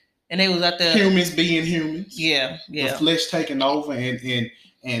 And they was out there, humans being humans. Yeah. The flesh taking over, and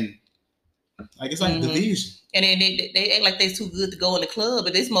like it's like division. And then they act like they're too good to go in the club,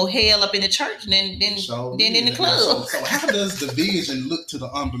 but there's more hell up in the church than in the club. So how does division look to the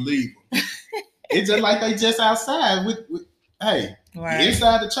unbeliever? It's just like they just outside with hey, right. You're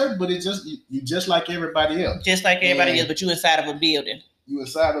inside the church, but it's just you just like everybody else. Just like everybody else, but you inside of a building. You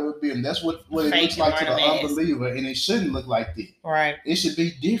inside of a building. That's what it looks like to the unbeliever, and it shouldn't look like that. Right. It should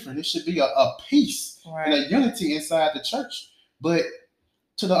be different. It should be a peace and a unity inside the church. But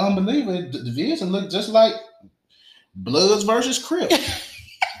to the unbeliever, the division look just like Bloods versus Crips.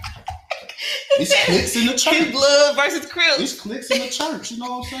 It's cliques in the church. It's Blood versus Crips. It's cliques in the church. You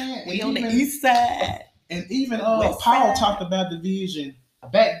know what I'm saying? We on the east side. And even Paul talked about division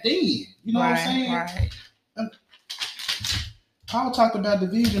back then. You know what I'm saying? Right. Paul talked about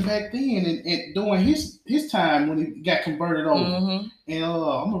division back then and during his time when he got converted over. Mm-hmm. And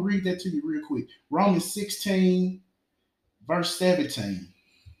I'm going to read that to you real quick. Romans 16, verse 17.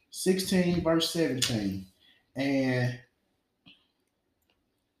 16, verse 17. And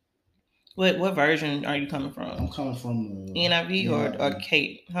what version are you coming from? I'm coming from NIV or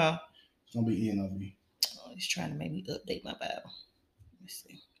Kate, huh? It's going to be NIV. Oh, he's trying to make me update my Bible. Let's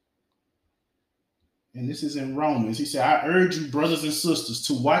see. And this is in Romans. He said, I urge you, brothers and sisters,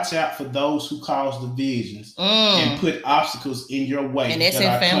 to watch out for those who cause divisions and put obstacles in your way that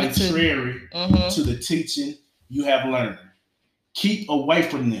are contrary to the teaching you have learned. Keep away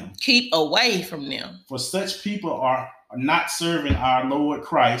from them. Keep away from them. For such people are not serving our Lord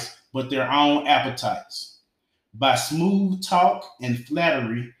Christ, but their own appetites. By smooth talk and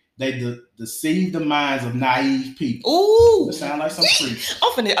flattery, they deceive the minds of naive people. Ooh. It sound like some freaks.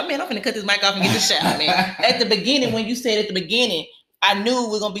 I'm finna cut this mic off and get the shout, man. At the beginning, when you said at the beginning, I knew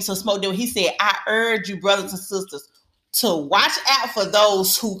we were going to be so smoked up. He said, I urge you, brothers and sisters, to watch out for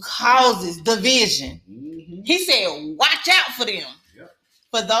those who causes division. Mm-hmm. He said, watch out for them. Yep.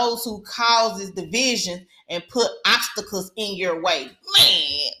 For those who causes division and put obstacles in your way.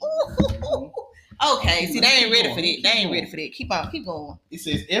 Man. Ooh. Okay, see, they ain't ready for that. They ain't ready for that. Keep going. It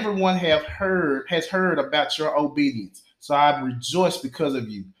says, everyone has heard about your obedience, so I rejoice because of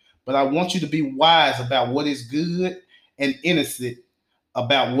you. But I want you to be wise about what is good and innocent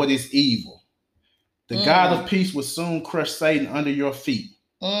about what is evil. The God of peace will soon crush Satan under your feet.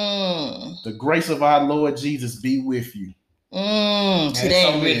 The grace of our Lord Jesus be with you. See, they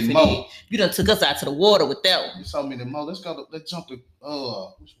ain't ready for that. You done took us out to the water with that one. There's so many more. Let's jump to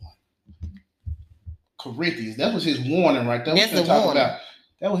which one? Corinthians. That was his warning right there. That's the warning.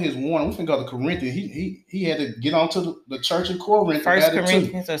 That was his warning. We can go to Corinthians. He had to get onto the church in Corinth. 1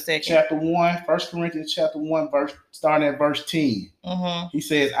 Corinthians or 2nd? Chapter 1, 1 Corinthians chapter 1, starting at verse 10. Mm-hmm. He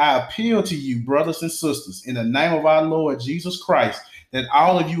says, I appeal to you, brothers and sisters, in the name of our Lord Jesus Christ, that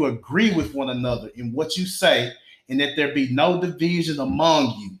all of you agree with one another in what you say, and that there be no division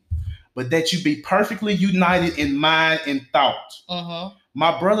among you, but that you be perfectly united in mind and thought. Mm-hmm.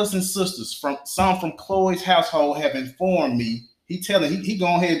 My brothers and sisters, some from Chloe's household have informed me. He go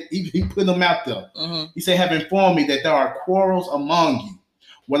ahead, he put them out there. Mm-hmm. He said, have informed me that there are quarrels among you.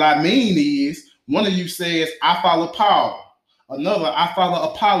 What I mean is, one of you says, I follow Paul. Another, I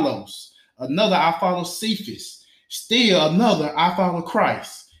follow Apollos. Another, I follow Cephas. Still another, I follow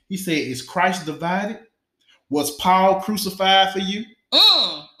Christ. He said, is Christ divided? Was Paul crucified for you?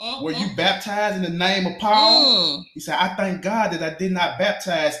 Were you baptized in the name of Paul? He said, I thank God that I did not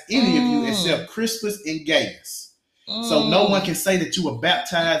baptize any of you except Crispus and Gaius. So no one can say that you were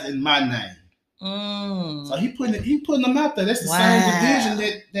baptized in my name. So he putting them out there. That's the same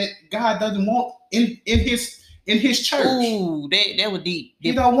division that God doesn't want in his church. Ooh, that was deep.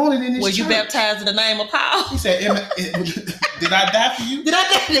 He don't want it in his church. Were you baptized in the name of Paul? He said, did I die for you? Did I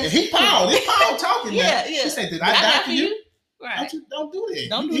die for you? He Paul talking now. Yeah. He said, did I die for you? Right. Don't do that.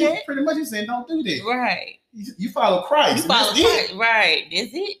 Don't do that. Pretty much he's saying don't do that. Right. You follow Christ. You follow Christ. Right. That's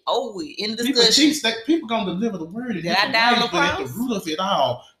it. In the discussion. People going to deliver the word. Did I die on the cross? At the root of it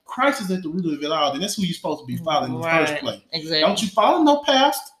all, Christ is at the root of it all. Then that's who you're supposed to be following in the first place. Exactly. Don't you follow no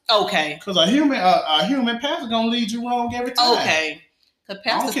pastor. Okay. Because a human pastor going to lead you wrong every time. Okay. Because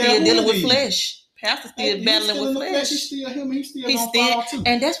pastor still dealing with flesh. Pastor still battling with flesh. He's still human. He's still going to fall too.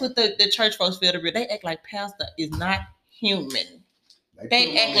 And that's what the church folks feel to be. They act like pastor is not human.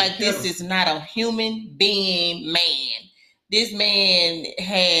 They act like this is not a human being man. This man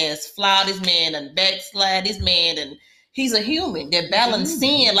has flaw. This man and backslide. This man and he's a human that balance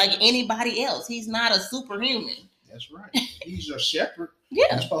sin like anybody else. He's not a superhuman. That's right. He's your shepherd. Yeah.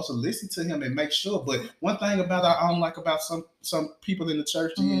 You're supposed to listen to him and make sure. But one thing I don't like about some people in the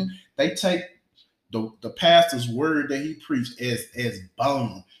church is they take the pastor's word that he preached as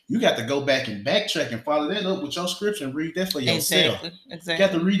bone. You got to go back and backtrack and follow that up with your scripture and read that for yourself. Exactly. You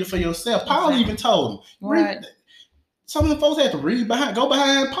got to read it for yourself. Paul even told him. Right. Some of the folks had to go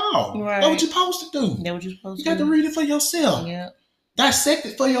behind Paul. Right. That's what you're supposed to do. That's what you're supposed You to do. got to read it for yourself. Yeah. Dissect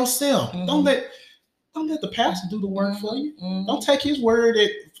it for yourself. Mm-hmm. Don't let the pastor do the work for you. Mm-hmm. Don't take his word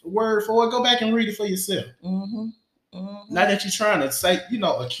for it. Go back and read it for yourself. Mm-hmm. Mm-hmm. Not that you're trying to say,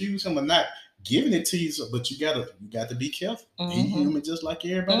 accuse him of not giving it to you, but you got to be careful. Mm-hmm. He's human just like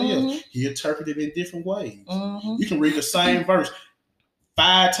everybody else. He interpreted it in different ways. Mm-hmm. You can read the same verse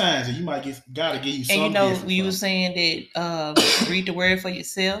 5 times, and you might get God to give you something. And you were saying that read the word for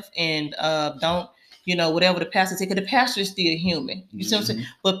yourself, and don't whatever the pastor said, because the pastor is still human. You see what I'm saying?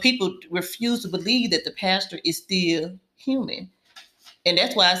 But people refuse to believe that the pastor is still human. And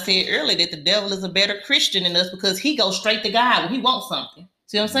that's why I said earlier that the devil is a better Christian than us, because he goes straight to God when he wants something.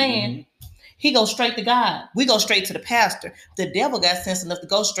 See what I'm saying? Mm-hmm. He goes straight to God. We go straight to the pastor. The devil got sense enough to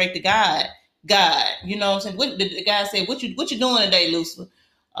go straight to God. You know what I'm saying? The guy said, what you doing today, Lucifer?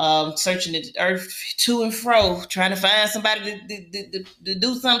 Searching the earth to and fro, trying to find somebody to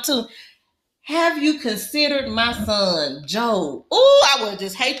do something to. Have you considered my son, Job? Oh, I would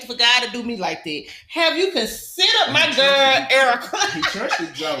just hate for God to do me like that. Have you considered my girl, Erica? He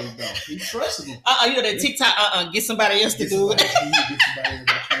trusted Job, though. He trusted him. That TikTok, get somebody else to do it. Get somebody else.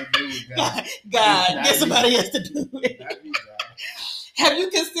 I can't do it, God, get somebody else to do it. Not me, God. Have you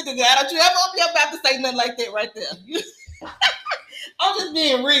considered God? Don't you ever open your mouth to say nothing like that right there? I'm just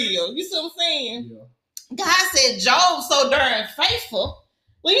being real. You see what I'm saying? Yeah. God said Job so darn faithful.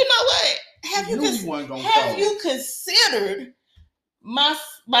 Well, you know what? Have you considered my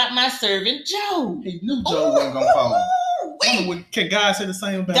servant Job? He knew Job wasn't gonna fall. Can God say the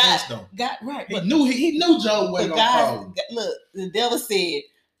same about us though? God, right? He knew Job wasn't gonna fall. Look, the devil said,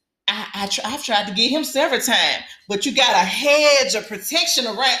 I've tried to get him several times, but you got a hedge of protection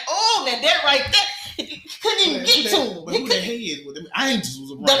around. Oh, man, that right there. He couldn't even get to him. But the head with them angels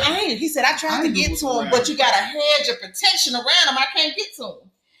was around. He said, I tried to get to him, but you got a hedge of protection around him. I can't get to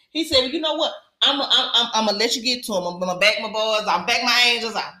him. He said, well, you know what? I'm gonna let you get to him. I'm gonna back my boys. I'll back my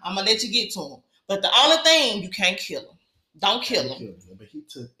angels out. I'm gonna let you get to him. But the only thing, you can't kill him. Don't kill him. But he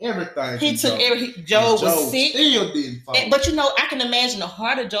took everything. Job was sick. Still didn't fall. But I can imagine the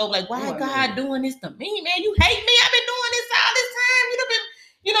heart of Job. Like, why God doing this to me, man? You hate me. I've been doing this all this time.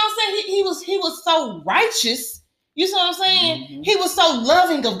 You know what I'm saying? He was so righteous. You see what I'm saying? Mm-hmm. He was so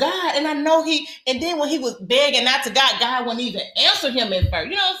loving of God. And I know and then when he was begging out to God, God wouldn't even answer him at first.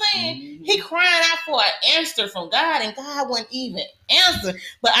 You know what I'm saying? Mm-hmm. He crying out for an answer from God, and God wouldn't even answer.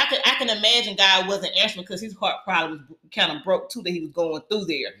 But I can imagine God wasn't answering because his heart probably was kind of broke too, that he was going through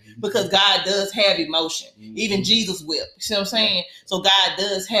there. Mm-hmm. Because God does have emotion. Mm-hmm. Even Jesus will. You see what I'm saying? Yeah. So God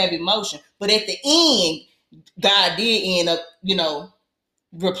does have emotion. But at the end, God did end up,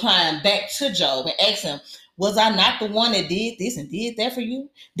 replying back to Job and asked him, was I not the one that did this and did that for you?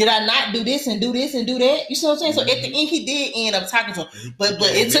 Did I not do this and do this and do that? You see what I'm saying? Mm-hmm. So at the end, he did end up talking to him. But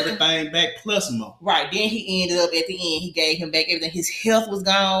it took everything back plus more. Right. Then he ended up at the end, he gave him back everything. His health was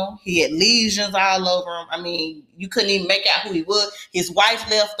gone. He had lesions all over him. I mean, you couldn't even make out who he was. His wife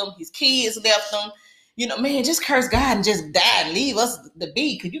left him. His kids left him. Man, just curse God and just die and leave us to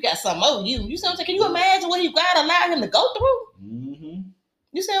be, because you got something over you. You see what I'm saying? Can you imagine what God allowed him to go through? Mm-hmm.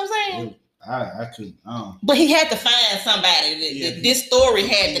 You see what I'm saying? I couldn't. But he had to find somebody. This story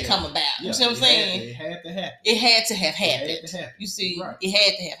had to come about. You see what I'm saying? It had to happen. It had to have happened. You see, right. It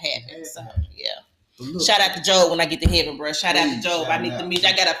had to have happened. Yeah. Shout out to Job when I get to heaven, bro. Shout out to Job. I need to meet you.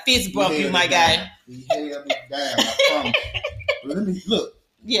 I got a fist bump you, my guy. He held me down. I promise. But let me look.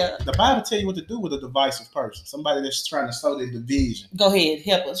 Yeah. The Bible tell you what to do with a divisive person. Somebody that's trying to sow their division. Go ahead.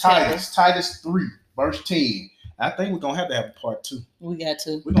 Help us. Titus 3, verse 10. I think we're going to have a part 2. We got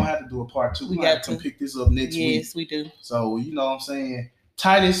to. We're going to have to do a part 2. We got to pick this up next week. Yes, we do. So, you know what I'm saying?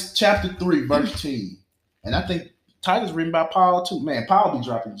 Titus chapter 3, verse 10. And I think Titus written by Paul too. Man, Paul be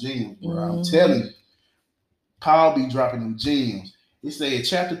dropping gems, bro. Mm-hmm. I'm telling you. Paul be dropping them gems. It said,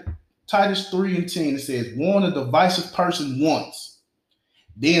 Titus 3 and 10, it says, warn a divisive person once,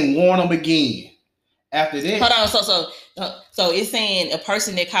 then warn them again. After that, hold on. So it's saying a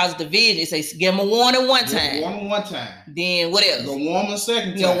person that causes division. It says give them a warning one time. Warn them one time. Then what else? You gonna warn them a second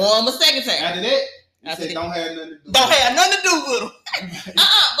time. You gonna warn them a second time. After that, don't have nothing to do. Don't have nothing to do with them.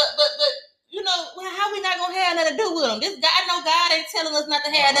 But how we not gonna have nothing to do with them? This guy, I know God ain't telling us not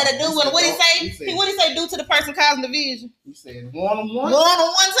to have nothing to do with them. What he say? What he say? Do to the person causing division. He said warn them once. Warn them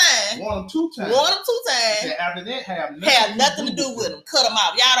one time. Warn them 2 times. Warn them 2 times. He said after that, have nothing to do with them. Cut them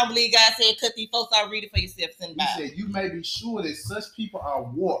off. Y'all don't believe God said cut these folks out. Read it for yourself. He said you may be sure that such people are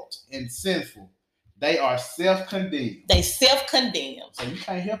warped and sinful, They are self-condemned. They self-condemn. So you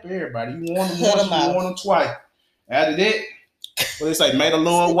can't help everybody. You warn them Cut once, them out. you warn them twice. After that, what they say, may the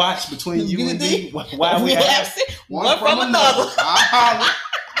Lord watch between you and me. Why we have one from another. I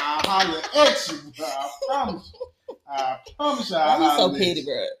holler at you, bro. I promise you. I promise you. Why you so petty,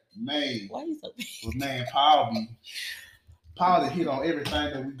 bro? Man. Why you so petty? Well, man, Paul hit on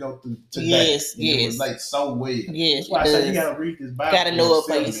everything that we go through today. Yes, and yes. It relates so well. Yes, that's why I say you gotta read this Bible. Gotta know it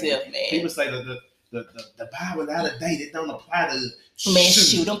for yourself, man. People say the Bible out of date, it don't apply to man.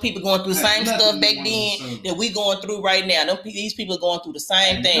 Shoot, them people going through the same stuff back then that we going through right now. These people are going through the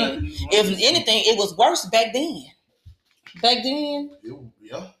same thing. If anything, it was worse back then. Back then,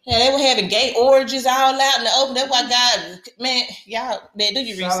 yeah, they were having gay orgies all out in the open. That's why God, man, y'all, man, do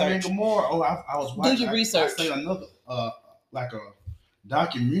your research. Gomorrah. Oh, I was watching. Do your research. I seen another, like a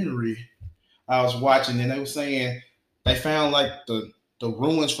documentary I was watching, and they were saying they found like the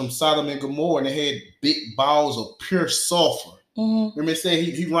ruins from Sodom and Gomorrah, and they had big balls of pure sulfur. Mm-hmm. Remember, it said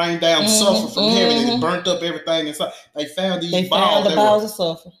he rained down sulfur from heaven, and it burnt up everything inside. They found these balls. Found the balls of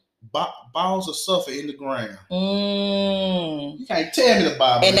sulfur. Balls of sulfur in the ground. You can't tell me the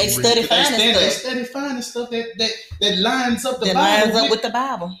Bible. And they study finding stuff. They study finding stuff that lines up the Bible. That lines up with the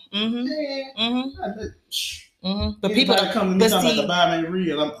Bible. But people don't come to me talking about the Bible ain't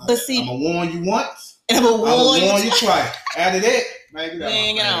real. I'm gonna warn you once. And I'm gonna warn you twice. After that, maybe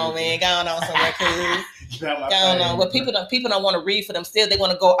man, go on somewhere, cuz. Going on. Well, people don't want to read for themselves. They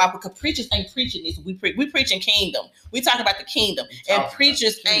want to go out because preachers ain't preaching this. We preaching kingdom. We talk about the kingdom, and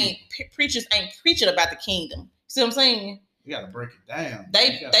preachers ain't preaching about the kingdom. See what I'm saying? You gotta break it down.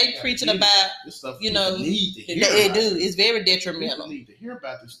 They preaching about this stuff. You know, need to hear they do. It's very detrimental. People need to hear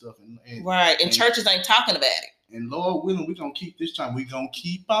about this stuff, and churches ain't talking about it. And Lord willing, we're gonna keep this time. We're gonna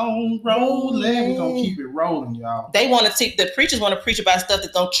keep on rolling. We're gonna keep it rolling, y'all. They want to the preachers want to preach about stuff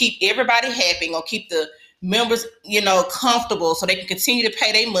that's gonna keep everybody happy, gonna keep the members, comfortable, so they can continue to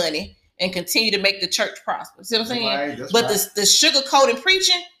pay their money and continue to make the church prosper. See what I'm saying? Right, but the sugarcoating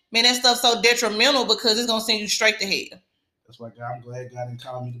preaching, man, that stuff's so detrimental because it's gonna send you straight to hell. That's why I'm glad God didn't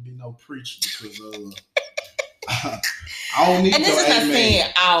call me to be no preacher because I don't need. And this is not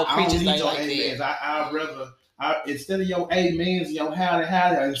saying all preachers ain't like that. I'd rather. Instead of your amens, your howdy,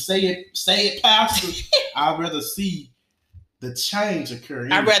 and say it, pastor, I'd rather see the change occur.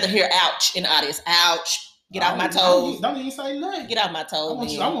 I'd rather hear ouch in the audience. Ouch. Get off my toes. Don't even say nothing. Get off my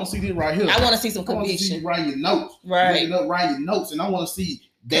toes. I want to see this right here. I want to see some conviction. I want to see you write your notes. Right. Write your notes, and I want to see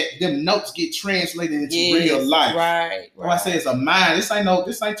that them notes get translated into real life. Right. I say it's a mind. This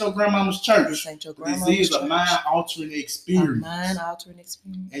ain't your grandmama's church. This ain't your grandmama's church. This is a mind-altering experience. A mind-altering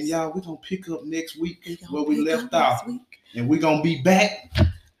experience. And y'all, we're going to pick up next week where we left off. And we're going to be back.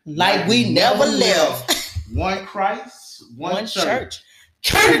 Like we never left. One Christ, one church.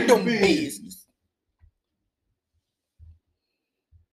 Kingdom business.